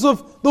the needs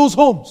of those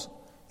homes.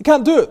 They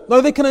can't do it.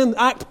 Now they can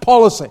enact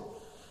policy.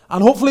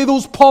 And hopefully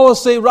those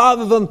policy,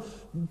 rather than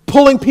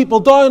pulling people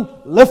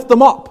down, lift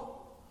them up.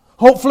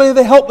 Hopefully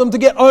they help them to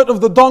get out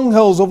of the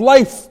dunghills of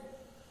life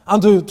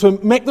and to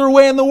make their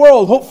way in the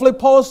world. Hopefully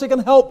policy can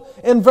help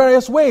in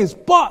various ways.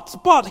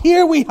 But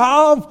here we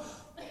have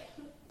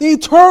the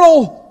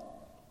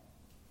eternal,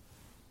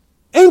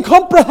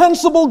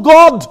 incomprehensible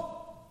God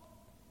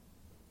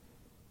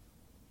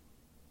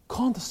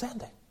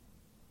condescending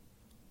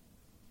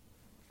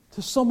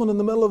to someone in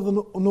the middle of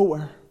the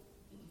nowhere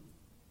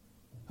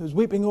who's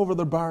weeping over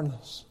their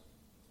barrenness,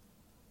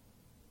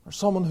 or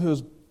someone who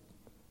is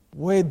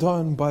weighed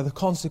down by the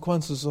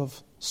consequences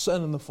of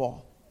sin and the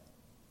fall.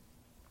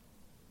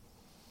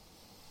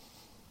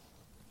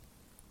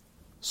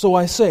 So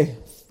I say,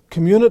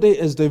 community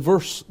is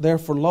diverse,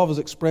 therefore love is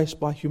expressed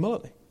by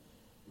humility.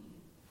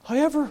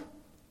 However,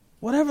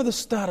 whatever the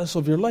status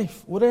of your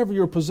life, whatever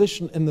your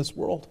position in this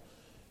world,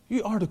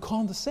 you are to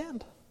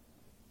condescend.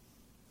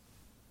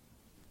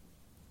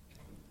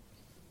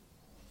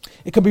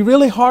 It can be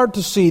really hard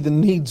to see the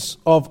needs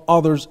of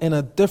others in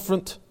a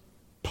different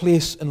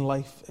place in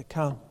life. It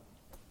can.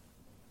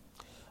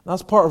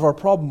 That's part of our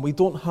problem. We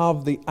don't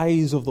have the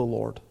eyes of the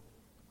Lord.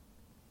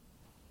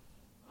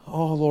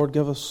 Oh, Lord,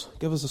 give us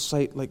a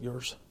sight like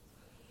yours.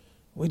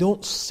 We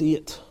don't see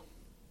it.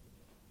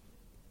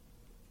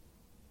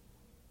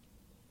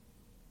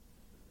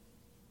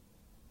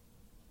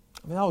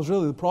 I mean, that was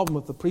really the problem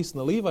with the priest and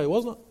the Levite,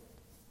 wasn't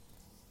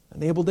it?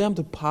 Enabled them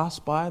to pass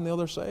by on the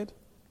other side.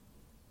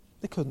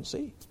 They couldn't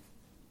see.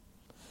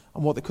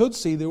 And what they could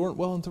see, they weren't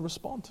willing to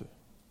respond to.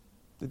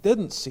 They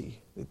didn't see.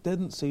 They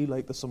didn't see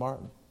like the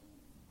Samaritan.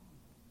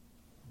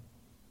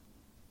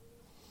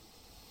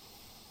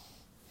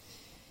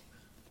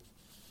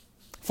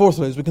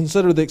 Fourthly, as we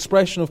consider the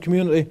expression of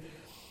community,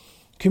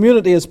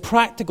 community is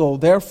practical,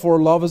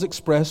 therefore love is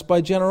expressed by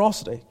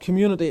generosity.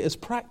 Community is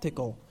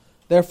practical,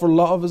 therefore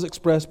love is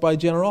expressed by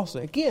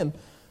generosity. Again,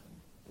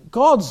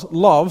 God's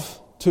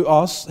love to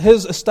us,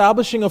 His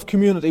establishing of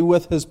community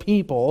with His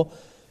people,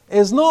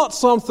 is not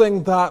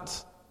something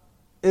that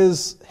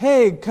is,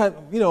 hey, I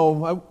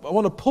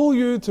want to pull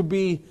you to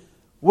be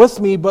with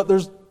me, but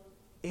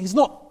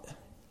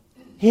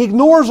He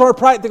ignores our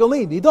practical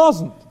need. He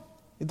doesn't.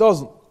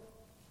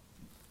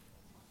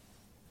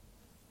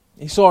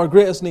 He saw our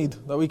greatest need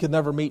that we could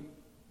never meet.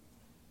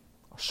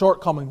 Our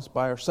shortcomings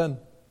by our sin.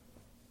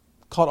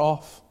 Cut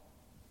off.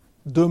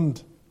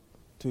 Doomed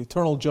to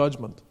eternal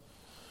judgment.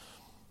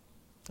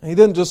 And He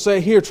didn't just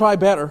say, here, try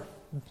better.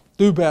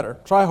 Do better.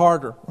 Try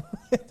harder.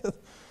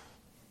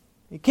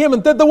 He came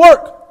and did the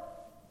work.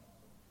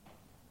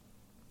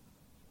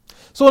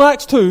 So in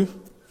Acts 2,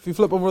 if you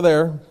flip over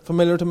there,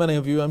 familiar to many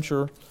of you, I'm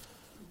sure.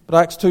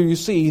 But Acts 2, you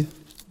see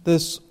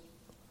this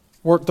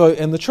worked out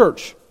in the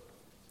church.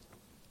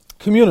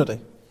 Community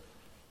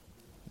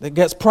that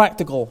gets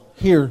practical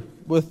here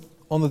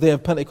on the day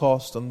of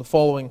Pentecost and the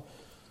following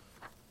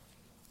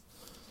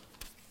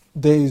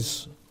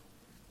days.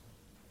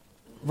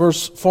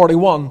 Verse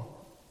 41.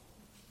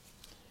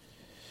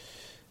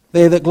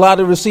 They that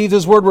gladly received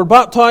His word were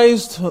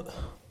baptized,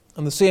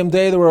 and the same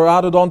day there were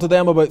added unto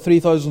them about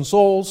 3,000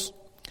 souls.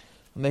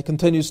 And they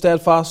continued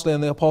steadfastly in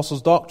the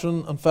apostles'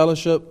 doctrine and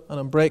fellowship, and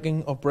in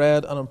breaking of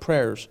bread and in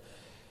prayers.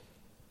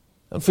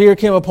 And fear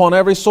came upon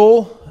every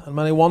soul, and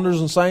many wonders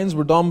and signs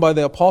were done by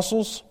the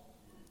apostles.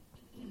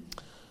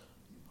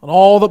 And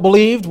all that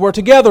believed were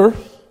together,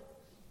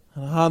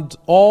 and had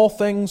all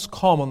things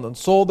common, and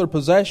sold their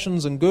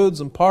possessions and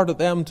goods, and parted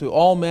them to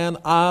all men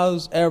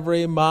as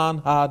every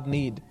man had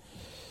need.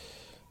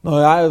 Now,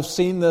 I have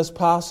seen this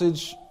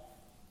passage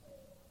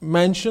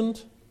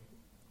mentioned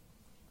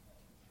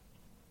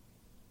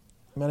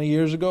many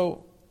years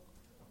ago.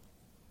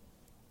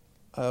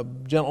 A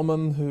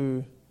gentleman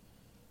who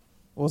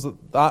was at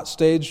that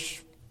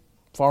stage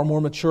far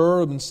more mature,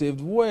 had been saved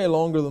way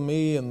longer than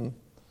me, and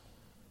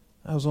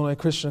I was only a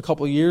Christian a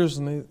couple of years,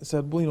 and he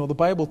said, well, the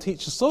Bible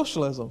teaches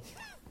socialism.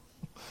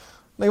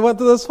 And he went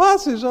to this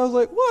passage, and I was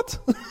like, what?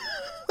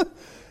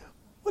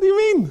 What do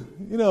you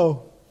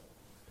mean?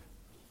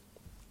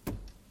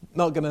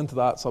 Not getting into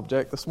that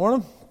subject this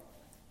morning.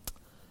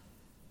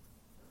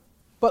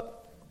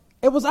 But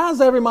it was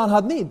as every man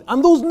had need.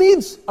 And those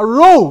needs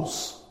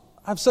arose.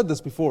 I've said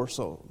this before,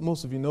 so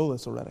most of you know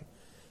this already.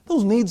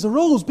 Those needs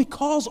arose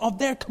because of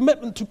their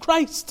commitment to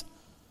Christ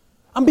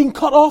and being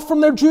cut off from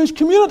their Jewish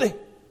community.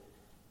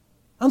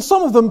 And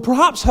some of them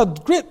perhaps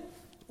had great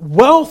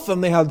wealth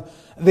and they had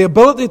the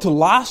ability to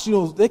last.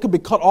 They could be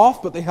cut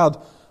off, but they had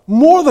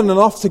more than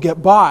enough to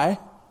get by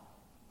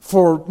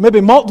for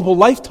maybe multiple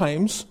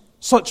lifetimes.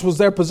 Such was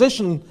their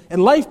position in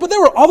life. But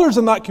there were others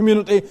in that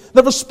community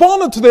that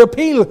responded to the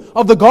appeal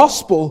of the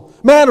gospel.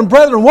 Men and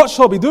brethren, what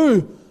shall we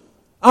do?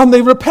 And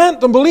they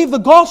repent and believe the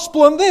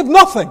gospel, and they have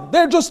nothing.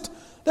 They're just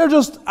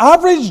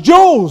average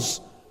Joes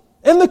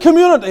in the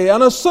community.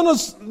 And as soon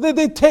as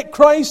they take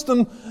Christ,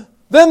 and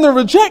then they're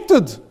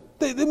rejected.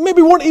 They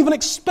maybe weren't even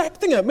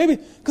expecting it. Maybe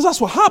because that's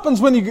what happens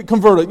when you get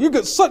converted. You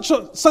get such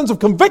a sense of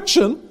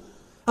conviction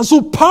and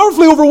so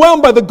powerfully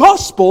overwhelmed by the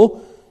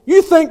gospel,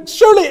 you think,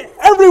 surely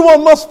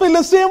everyone must feel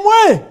the same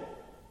way.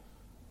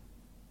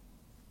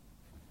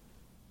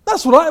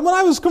 That's what when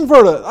I was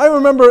converted, I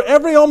remember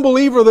every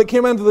unbeliever that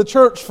came into the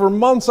church for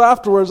months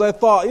afterwards, I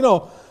thought,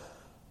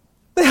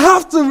 they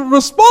have to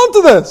respond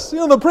to this.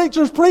 The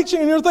preacher's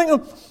preaching and you're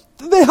thinking,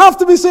 they have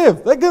to be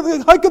saved.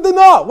 How could they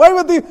not? Why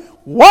would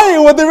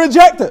they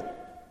reject it?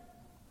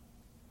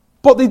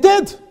 But they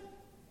did.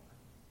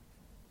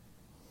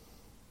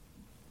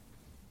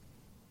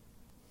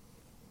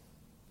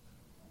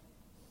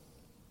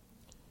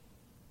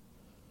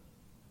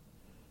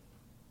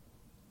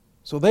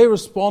 So they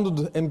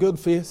responded in good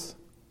faith.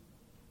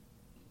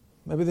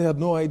 Maybe they had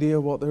no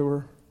idea what they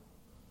were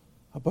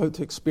about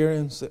to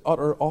experience, the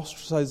utter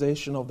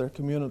ostracization of their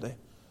community.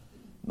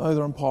 Now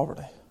they're in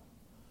poverty.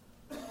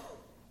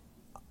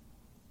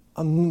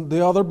 And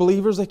the other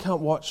believers, they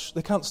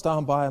can't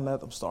stand by and let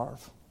them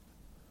starve.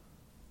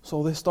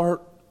 So they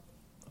start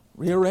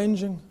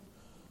rearranging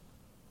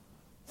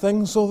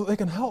things so that they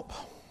can help.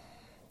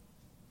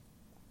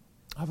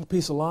 I have a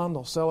piece of land,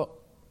 I'll sell it.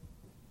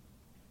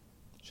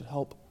 It should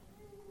help.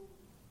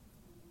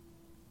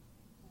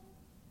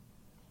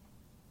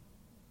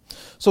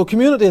 So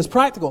community is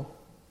practical.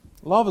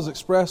 Love is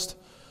expressed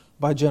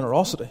by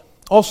generosity.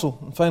 Also,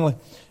 and finally,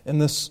 in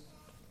this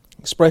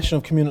expression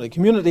of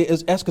community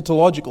is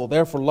eschatological.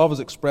 Therefore, love is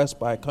expressed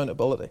by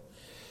accountability.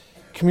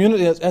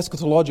 Community is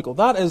eschatological.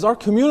 That is, our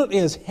community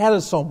is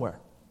headed somewhere,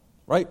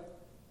 right?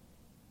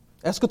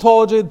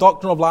 Eschatology,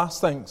 doctrine of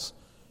last things.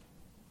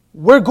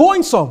 We're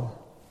going somewhere.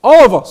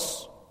 All of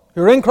us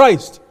who are in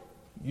Christ.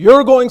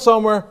 You're going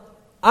somewhere.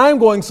 I'm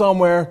going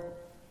somewhere.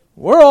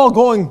 We're all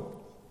going.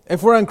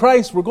 If we're in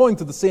Christ, we're going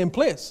to the same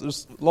place.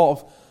 There's a lot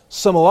of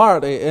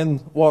similarity in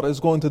what is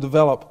going to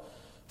develop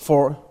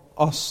for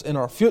us in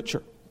our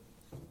future.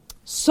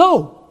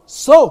 So,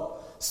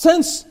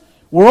 since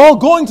we're all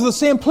going to the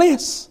same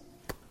place,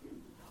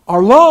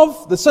 our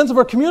love, the sense of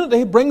our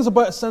community, brings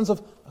about a sense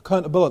of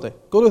accountability.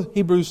 Go to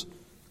Hebrews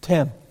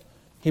 10.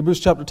 Hebrews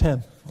chapter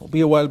 10. It'll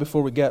be a while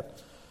before we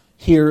get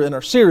here in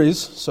our series,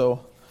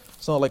 so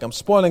it's not like I'm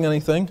spoiling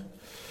anything.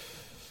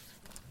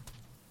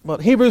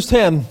 But Hebrews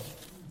 10,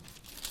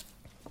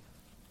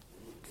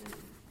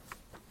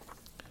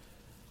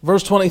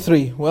 verse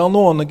 23, well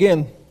known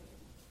again.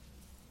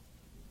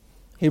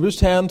 Hebrews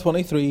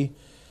 10:23.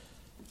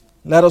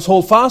 Let us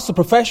hold fast the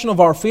profession of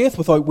our faith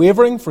without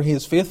wavering, for he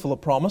is faithful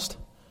that promised.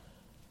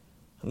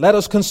 Let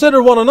us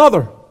consider one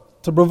another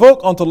to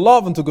provoke unto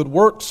love and to good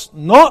works,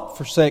 not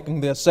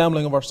forsaking the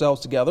assembling of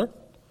ourselves together,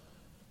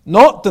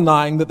 not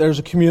denying that there's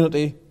a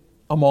community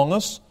among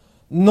us,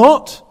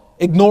 not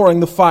ignoring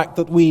the fact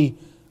that we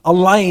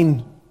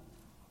align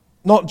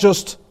not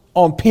just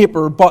on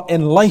paper but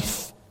in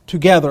life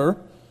together,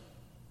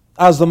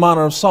 as the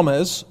manner of some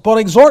is, but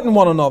exhorting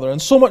one another,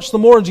 and so much the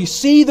more as ye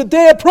see the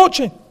day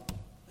approaching.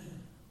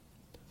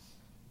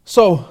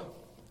 So,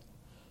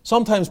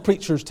 sometimes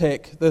preachers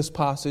take this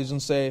passage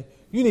and say,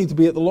 you need to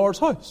be at the Lord's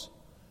house.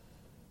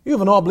 You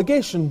have an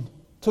obligation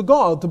to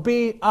God to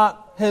be at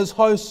His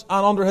house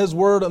and under His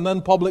word and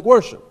then public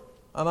worship.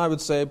 And I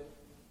would say,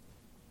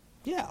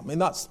 yeah, I'm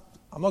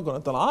not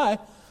going to deny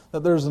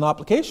that there's an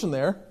application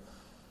there.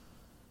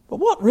 But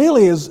what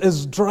really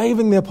is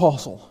driving the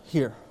apostle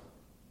here?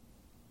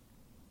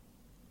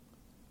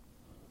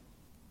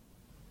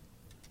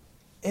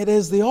 It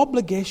is the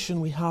obligation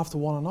we have to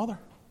one another.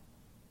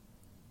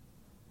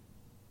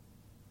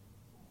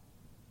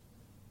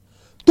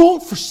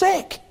 Don't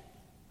forsake.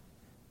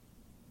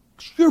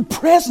 Your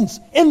presence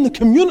in the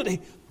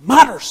community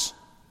matters.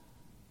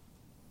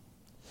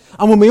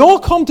 And when we all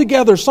come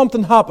together,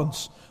 something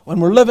happens. When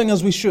we're living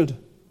as we should,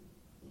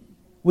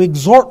 we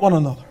exhort one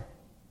another.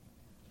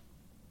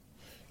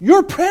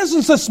 Your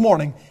presence this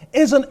morning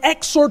is an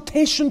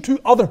exhortation to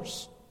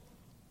others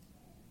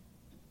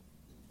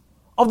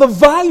of the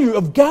value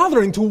of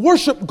gathering to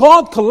worship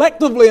God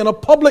collectively in a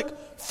public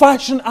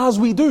fashion as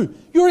we do.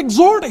 You're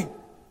exhorting,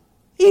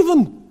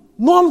 even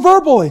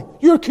non-verbally.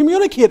 You're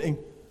communicating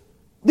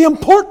the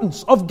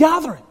importance of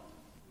gathering.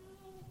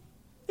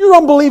 Your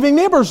unbelieving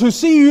neighbours who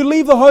see you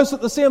leave the house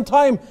at the same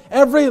time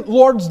every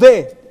Lord's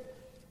Day.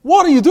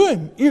 What are you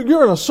doing?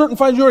 You're in a certain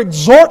phase, you're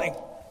exhorting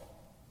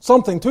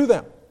something to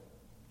them.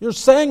 You're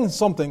saying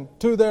something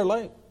to their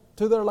life.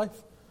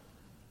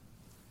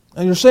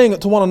 And you're saying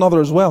it to one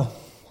another as well.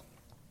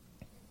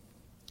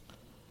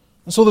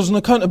 And so there's an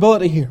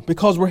accountability here,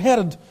 because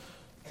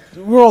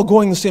we're all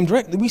going the same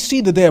direction. We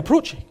see the day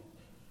approaching.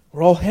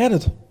 We're all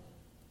headed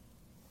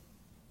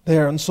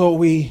there, and so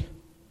we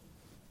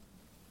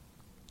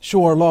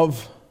show our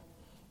love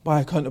by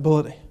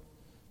accountability.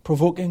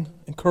 Provoking,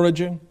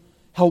 encouraging,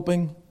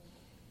 helping,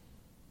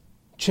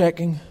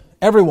 checking.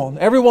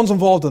 Everyone's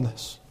involved in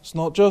this. It's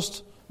not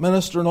just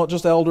minister, not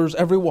just elders,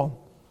 everyone.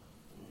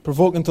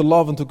 Provoking to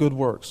love and to good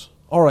works.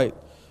 All right,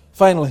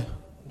 finally,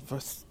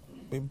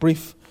 be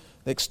brief,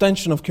 the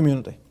extension of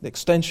community. The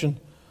extension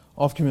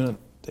of community.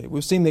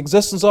 We've seen the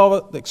existence of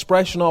it, the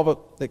expression of it,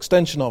 the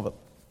extension of it.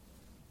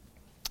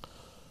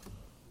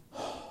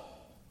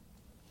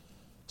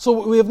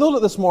 So we have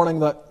noted this morning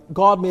that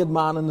God made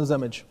man in His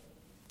image.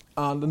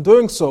 And in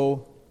doing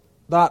so,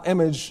 that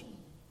image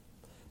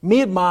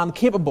made man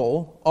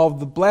capable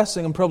of the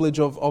blessing and privilege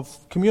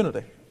of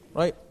community.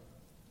 Right?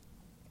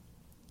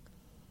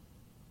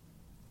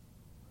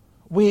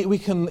 We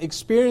can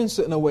experience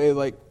it in a way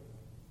like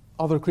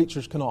other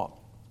creatures cannot.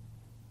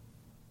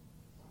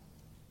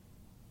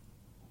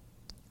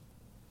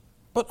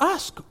 But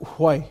ask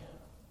why.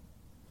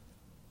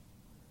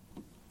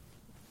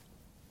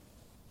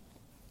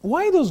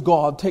 Why does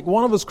God take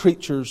one of His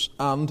creatures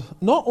and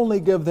not only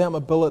give them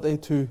ability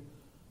to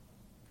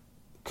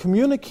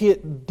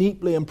communicate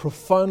deeply and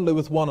profoundly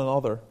with one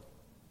another,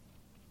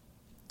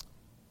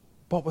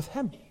 but with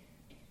Him?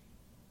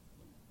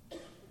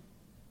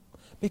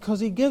 Because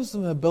He gives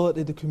them the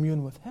ability to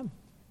commune with Him.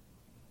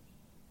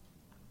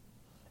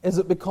 Is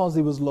it because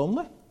He was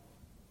lonely?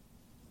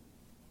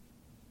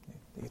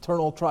 The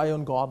eternal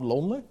triune God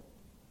lonely?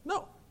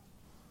 No.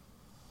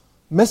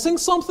 Missing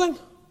something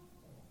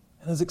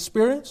in His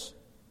experience?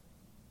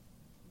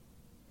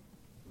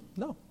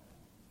 No.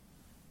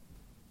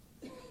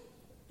 And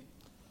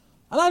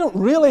I don't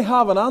really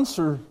have an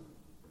answer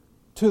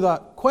to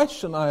that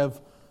question I have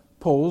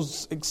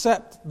posed,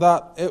 except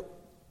that it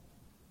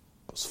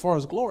was for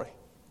His glory.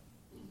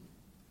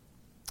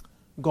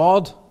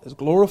 God is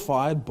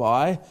glorified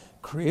by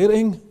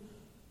creating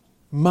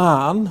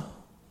man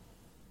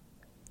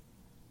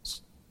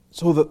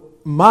so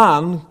that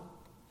man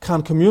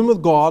can commune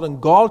with God,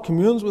 and God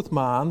communes with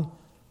man,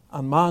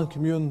 and man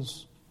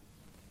communes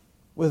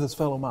with his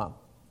fellow man.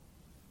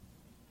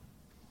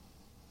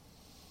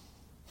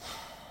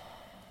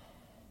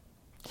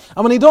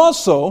 And when He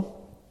does so,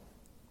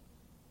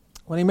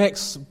 when He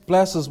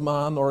blesses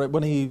man, or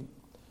when He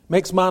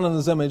makes man in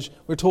His image,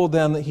 we're told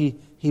then that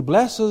He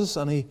blesses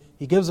and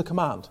He gives a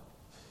command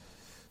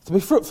to be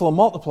fruitful and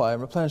multiply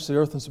and replenish the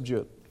earth and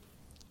subdue it.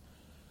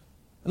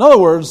 In other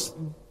words,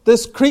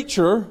 this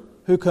creature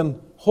who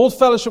can hold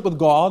fellowship with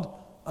God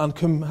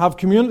and have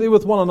community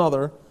with one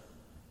another,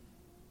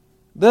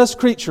 this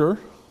creature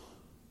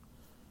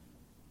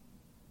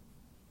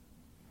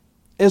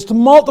is to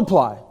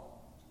multiply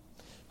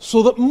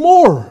so that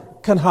more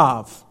can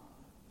have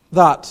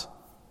that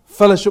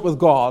fellowship with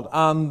God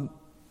and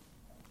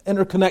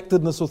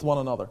interconnectedness with one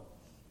another.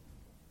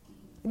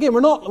 Again,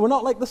 we're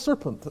not like the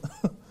serpent.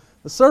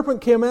 The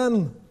serpent came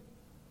in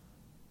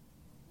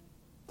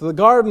to the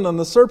garden, and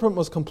the serpent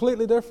was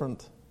completely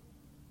different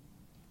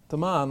to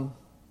man.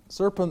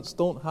 Serpents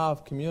don't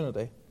have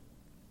community.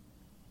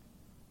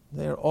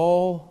 They are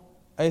all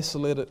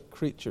isolated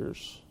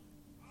creatures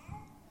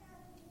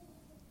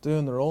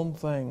doing their own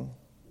thing.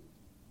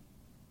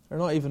 They're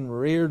not even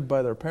reared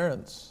by their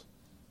parents.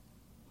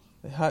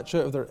 They hatch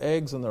out of their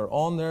eggs and they're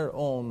on their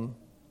own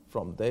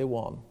from day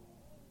one.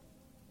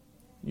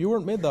 You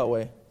weren't made that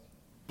way.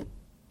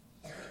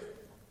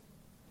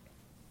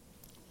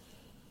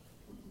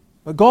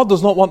 But God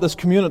does not want this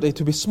community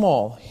to be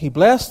small. He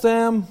blessed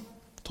them,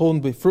 told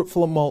them to be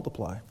fruitful and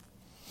multiply.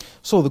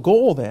 So the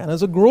goal then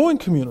is a growing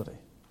community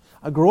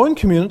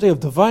of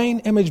divine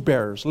image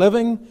bearers,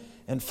 living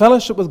in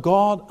fellowship with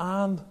God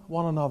and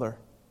one another.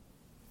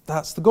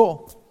 That's the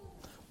goal.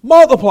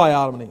 Multiply,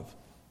 Adam and Eve.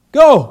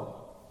 Go!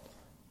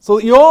 So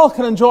that you all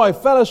can enjoy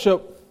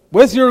fellowship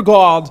with your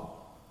God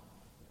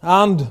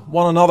and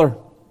one another.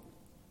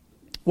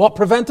 What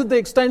prevented the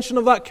extension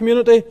of that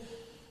community?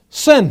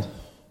 Sin.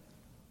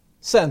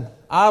 Sin.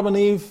 Adam and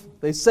Eve,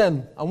 they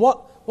sin. And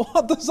what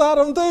does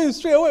Adam do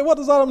straight away? What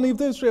does Adam and Eve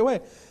do straight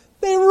away?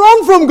 They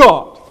run from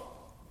God.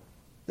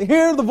 They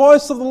hear the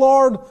voice of the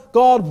Lord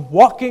God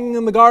walking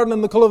in the garden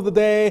in the cool of the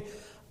day,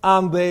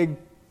 and they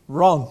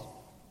run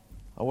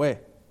away.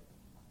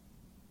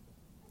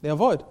 They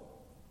avoid.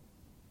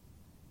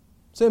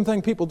 Same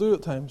thing people do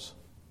at times.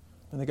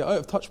 When they get out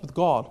of touch with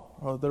God,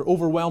 or they're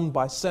overwhelmed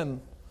by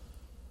sin,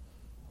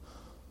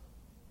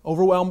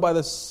 overwhelmed by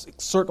the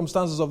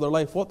circumstances of their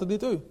life, what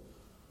do?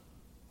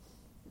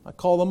 I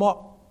call them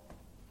up.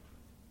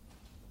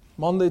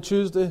 Monday,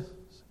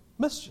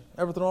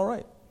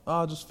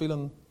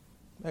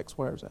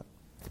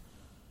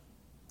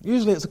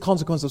 Usually it's a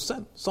consequence of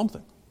sin,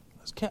 something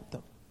has kept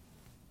them.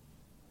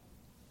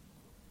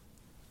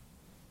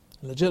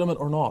 Legitimate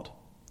or not.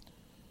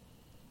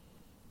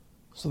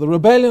 So the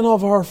rebellion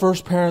of our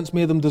first parents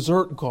made them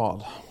desert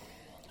God.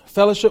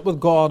 Fellowship with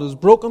God is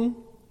broken,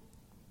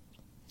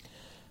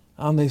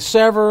 and they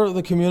sever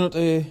the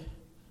community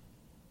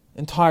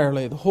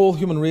entirely. The whole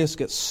human race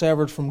gets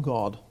severed from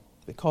God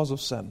because of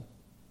sin.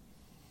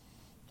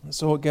 And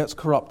so it gets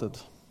corrupted.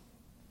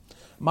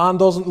 Man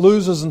doesn't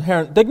lose his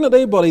inherent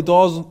dignity, but he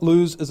does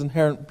lose his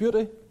inherent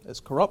beauty.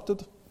 It's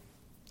corrupted.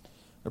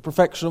 The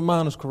perfection of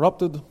man is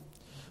corrupted.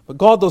 But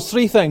God does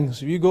three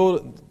things. If you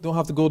don't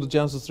have to go to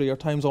Genesis 3, our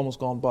time's almost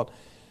gone, but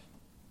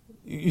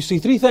you see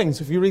three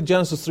things. If you read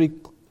Genesis 3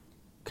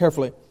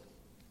 carefully,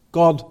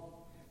 God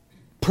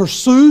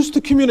pursues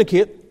to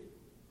communicate,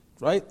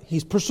 right?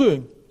 He's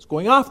pursuing. He's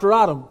going after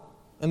Adam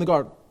in the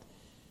garden.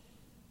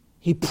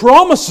 He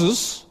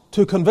promises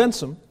to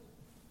convince him,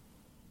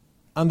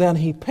 and then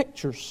he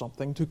pictures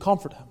something to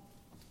comfort him.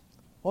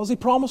 What does he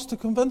promise to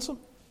convince him?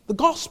 The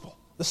gospel.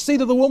 The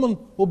seed of the woman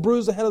will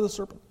bruise the head of the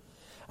serpent.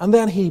 And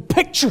then he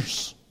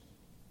pictures,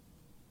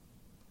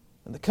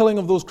 in the killing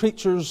of those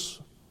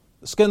creatures,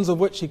 the skins of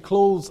which he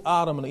clothes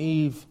Adam and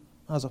Eve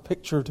as a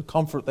picture to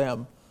comfort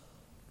them,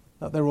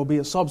 that there will be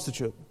a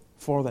substitute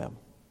for them.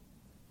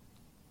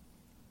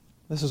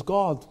 This is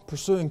God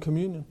pursuing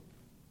communion,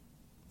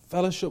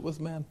 fellowship with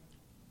men.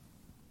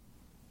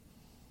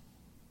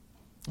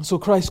 And so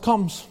Christ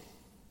comes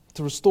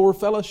to restore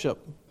fellowship,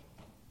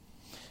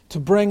 to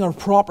bring a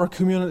proper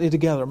community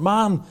together.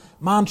 Man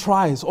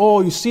tries.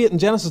 Oh, you see it in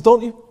Genesis,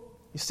 don't you?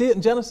 You see it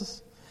in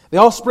Genesis. The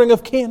offspring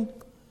of Cain.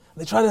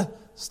 They try to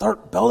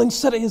start building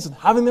cities and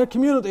having their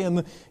community.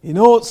 And,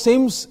 it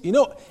seems,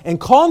 in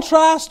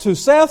contrast to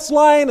Seth's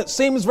line, it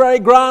seems very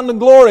grand and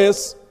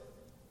glorious.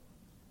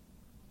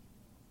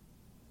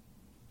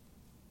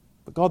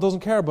 But God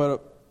doesn't care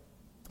about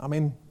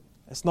it.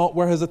 It's not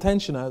where His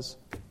attention is.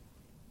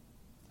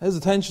 His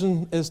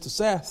attention is to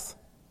Seth.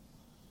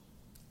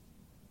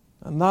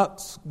 And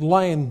that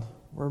line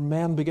where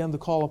men begin to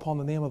call upon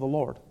the name of the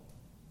Lord.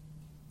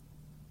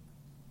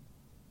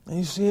 And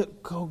you see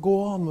it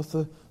go on with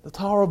the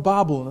Tower of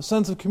Babel and a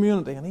sense of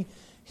community. And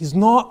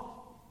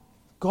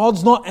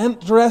God's not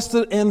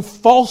interested in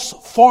false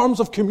forms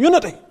of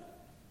community,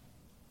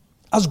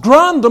 as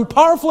grand and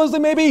powerful as they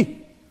may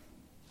be.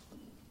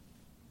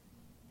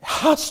 It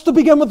has to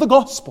begin with the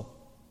gospel.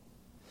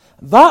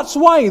 That's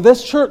why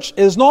this church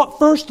is not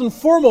first and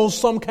foremost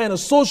some kind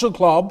of social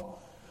club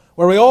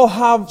where we all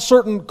have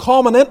certain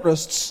common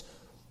interests,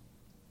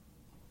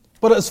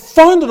 but it is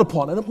founded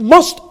upon, and it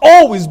must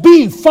always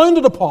be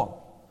founded upon,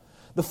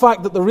 the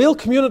fact that the real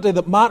community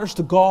that matters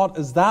to God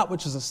is that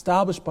which is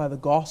established by the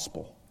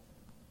gospel,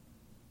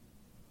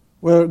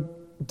 where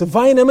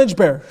divine image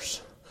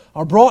bearers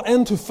are brought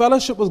into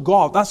fellowship with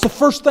God. That's the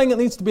first thing that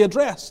needs to be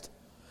addressed.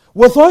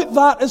 Without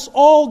that,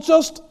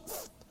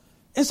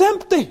 it's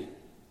empty.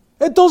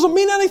 It doesn't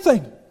mean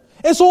anything.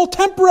 It's all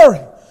temporary.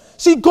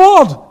 See,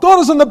 God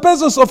is in the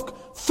business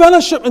of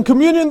fellowship and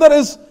communion that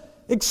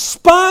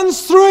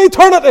expands through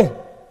eternity.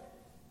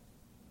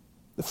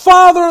 The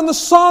Father and the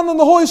Son and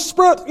the Holy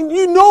Spirit,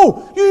 you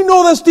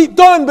know this deep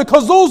down,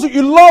 because those that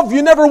you love,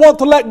 you never want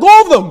to let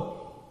go of them.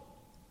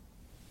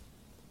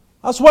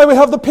 That's why we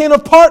have the pain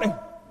of parting.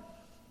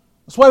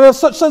 That's why we have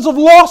such sense of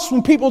loss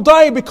when people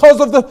die, because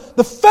of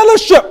the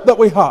fellowship that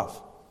we have.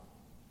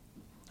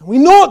 And we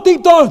know it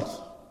deep down.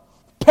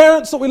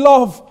 Parents that we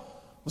love,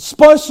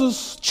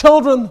 spouses,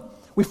 children,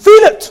 we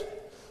feel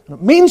it. And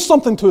it means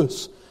something to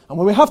us. And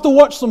when we have to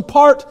watch them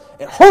part,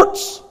 it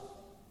hurts.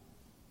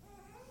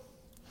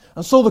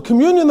 And so the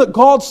communion that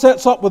God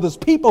sets up with His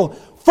people,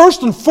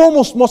 first and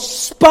foremost,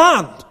 must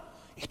span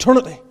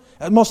eternity.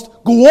 It must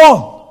go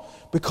on.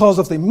 Because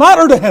if they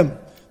matter to Him,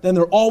 then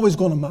they're always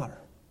going to matter.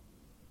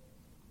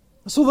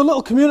 And so the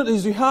little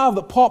communities you have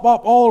that pop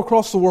up all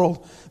across the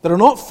world that are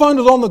not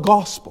founded on the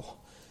gospel,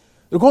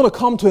 they're going to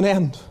come to an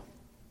end.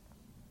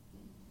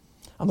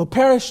 And they'll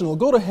perish and they'll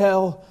go to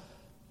hell,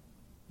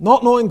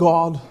 not knowing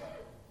God,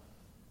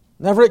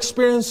 never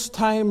experience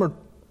time or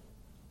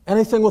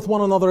anything with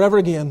one another ever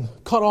again,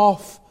 cut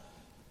off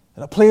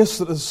in a place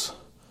that is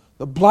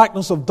the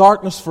blackness of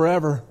darkness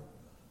forever.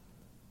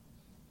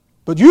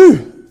 But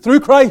you,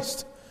 through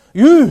Christ,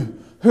 you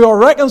who are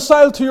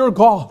reconciled to your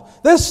God,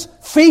 this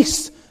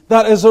feast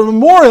that is a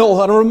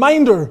memorial and a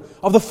reminder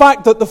of the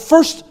fact that the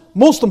first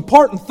most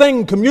important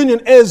thing,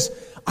 communion, is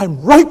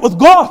I'm right with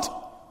God.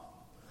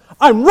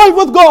 I'm right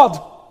with God.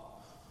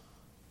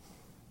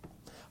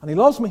 And He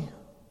loves me.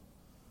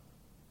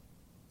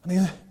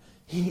 And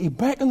He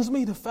beckons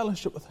me to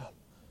fellowship with Him.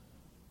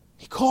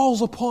 He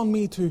calls upon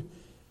me to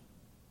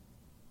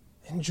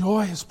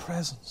enjoy His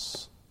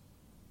presence,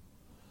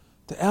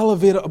 to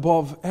elevate it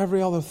above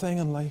every other thing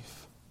in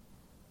life,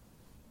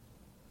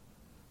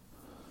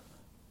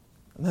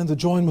 and then to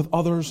join with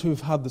others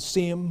who've had the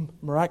same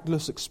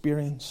miraculous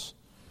experience.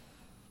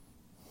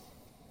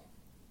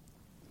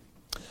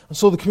 And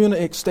so the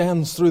community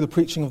extends through the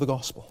preaching of the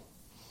gospel.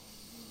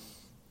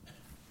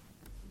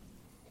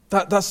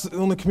 That's the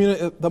only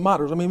community that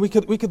matters. I mean, we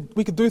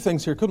could do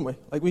things here, couldn't we?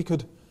 Like we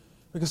could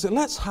say,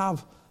 let's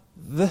have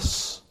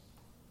this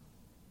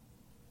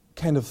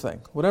kind of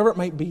thing, whatever it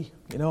might be,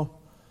 you know.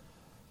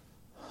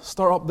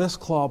 Start up this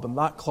club and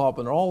that club,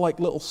 and they're all like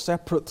little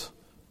separate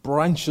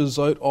branches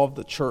out of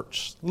the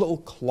church, little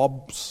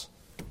clubs.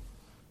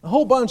 A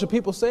whole bunch of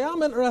people say,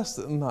 I'm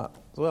interested in that.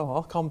 Well,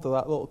 I'll come to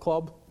that little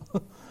club.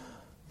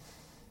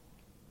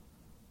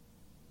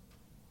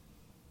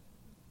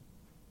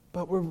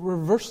 But we're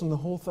reversing the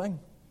whole thing.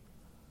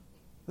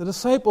 The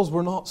disciples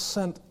were not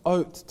sent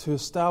out to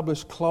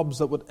establish clubs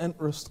that would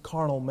interest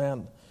carnal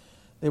men.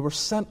 They were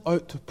sent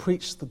out to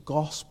preach the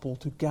gospel,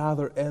 to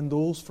gather in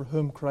those for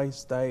whom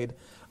Christ died,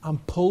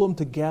 and pull them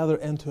together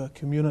into a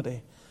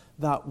community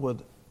that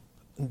would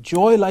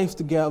enjoy life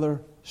together,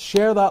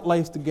 share that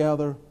life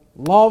together,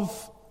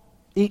 love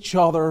each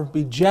other,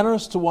 be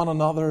generous to one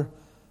another,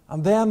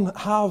 and then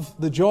have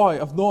the joy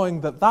of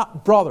knowing that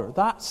that brother,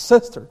 that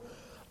sister,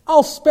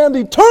 I'll spend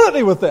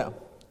eternity with them.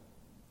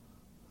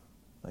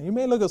 Now, you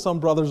may look at some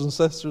brothers and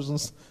sisters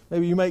and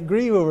maybe you might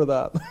grieve over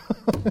that.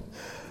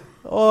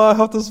 Oh, I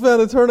have to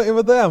spend eternity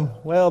with them.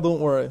 Well,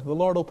 don't worry. The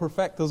Lord will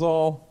perfect us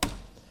all,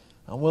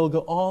 and we'll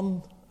go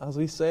on, as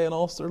we say in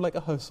Ulster, like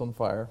a house on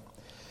fire.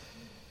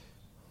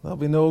 There'll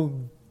be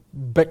no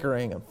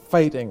bickering and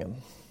fighting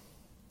and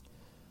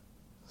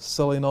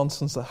silly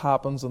nonsense that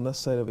happens on this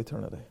side of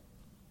eternity.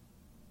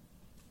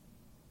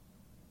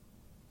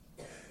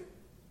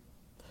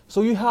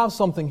 So you have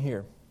something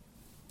here.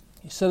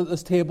 You sit at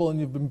this table and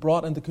you've been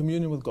brought into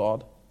communion with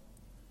God.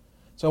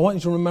 So I want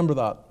you to remember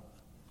that.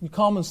 You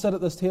come and sit at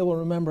this table and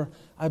remember,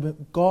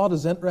 God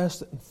is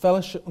interested in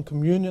fellowship and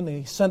communion, and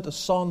He sent His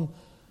Son.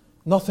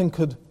 Nothing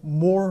could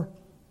more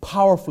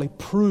powerfully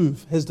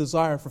prove His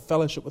desire for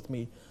fellowship with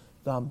me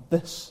than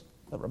this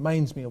that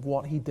reminds me of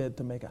what He did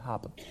to make it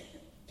happen.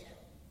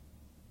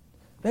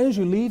 Then as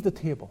you leave the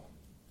table,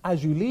 I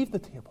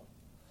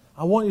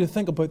want you to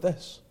think about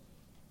this.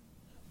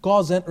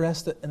 God's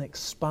interested in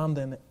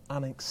expanding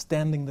and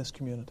extending this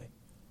community.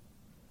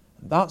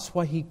 And that's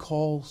why He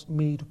calls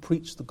me to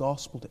preach the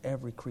gospel to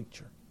every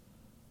creature.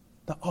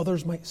 That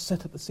others might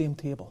sit at the same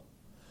table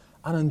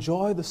and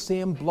enjoy the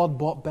same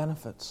blood-bought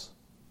benefits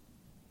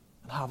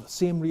and have the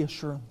same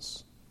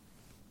reassurance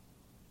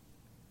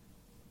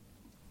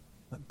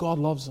that God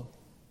loves them.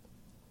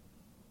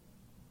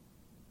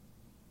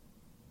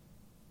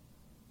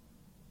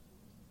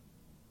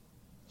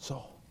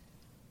 So,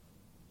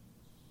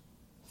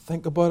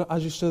 think about it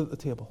as you sit at the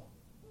table.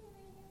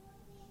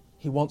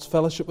 He wants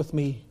fellowship with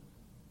me.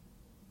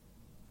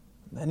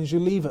 And then as you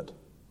leave it,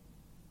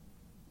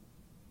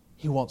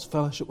 He wants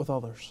fellowship with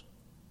others.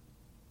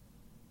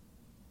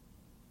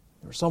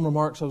 There are some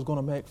remarks I was going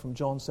to make from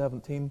John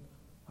 17.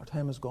 Our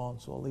time is gone,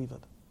 so I'll leave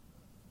it.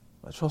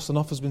 I trust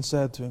enough has been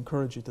said to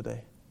encourage you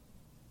today.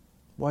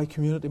 Why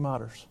community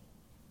matters.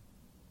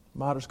 It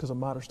matters because it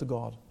matters to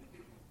God.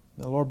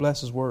 May the Lord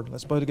bless His word.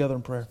 Let's bow together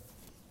in prayer.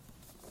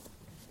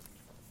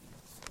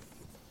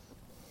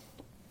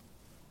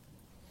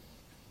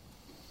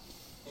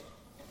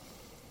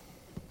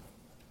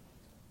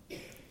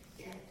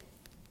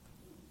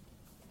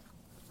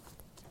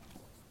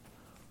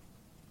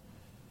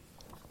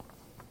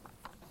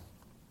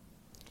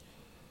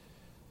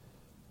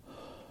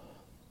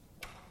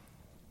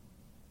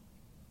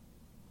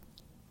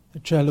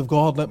 Child of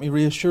God, let me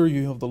reassure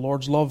you of the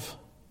Lord's love,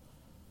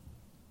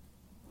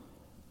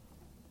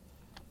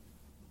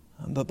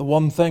 and that the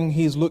one thing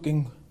He's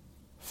looking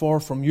for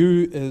from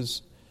you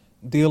is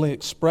daily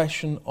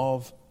expression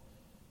of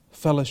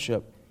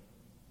fellowship.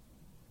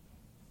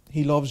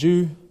 He loves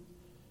you.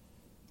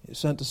 He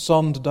sent His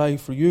Son to die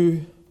for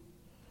you.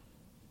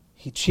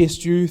 He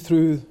chased you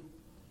through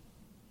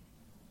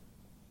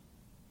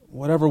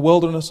whatever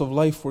wilderness of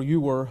life where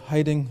you were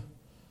hiding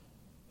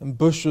in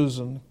bushes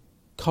and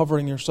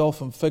covering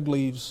yourself in fig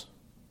leaves.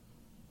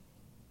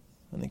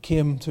 And He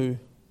came to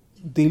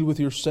deal with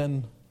your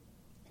sin,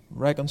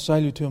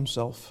 reconcile you to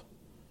Himself.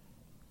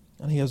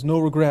 And He has no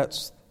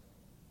regrets.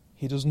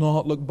 He does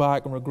not look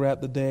back and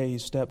regret the day He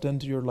stepped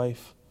into your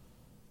life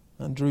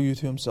and drew you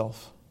to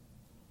Himself.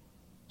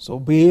 So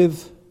bathe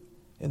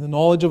in the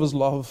knowledge of His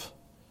love.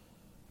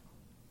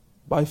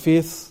 By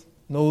faith,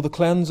 know the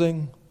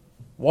cleansing,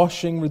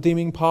 washing,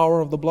 redeeming power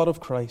of the blood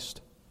of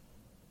Christ.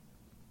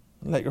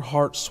 And let your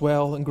heart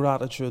swell in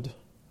gratitude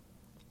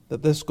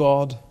that this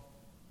God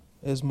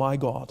is my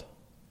God,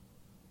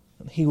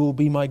 and He will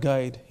be my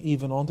guide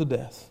even unto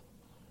death.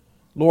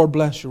 Lord,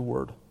 bless your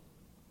word.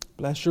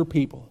 Bless your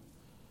people.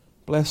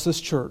 Bless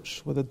this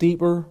church with a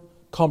deeper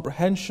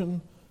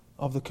comprehension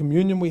of the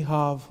communion we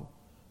have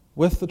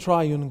with the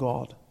triune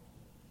God,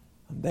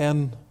 and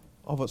then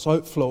of its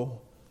outflow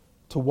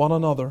to one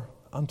another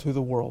and to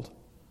the world.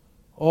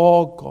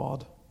 Oh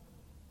God,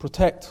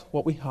 protect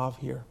what we have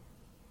here.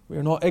 We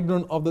are not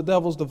ignorant of the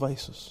devil's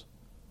devices.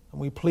 And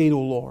we plead,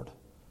 O Lord,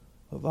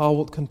 that Thou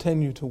wilt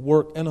continue to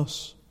work in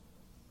us,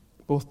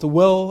 both to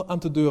will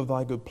and to do of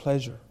Thy good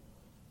pleasure,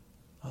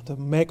 and to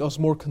make us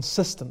more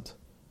consistent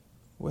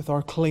with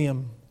our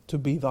claim to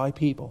be Thy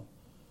people,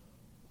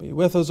 Be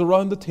with us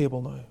around the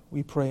table now.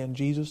 We pray in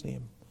Jesus'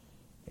 name.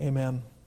 Amen.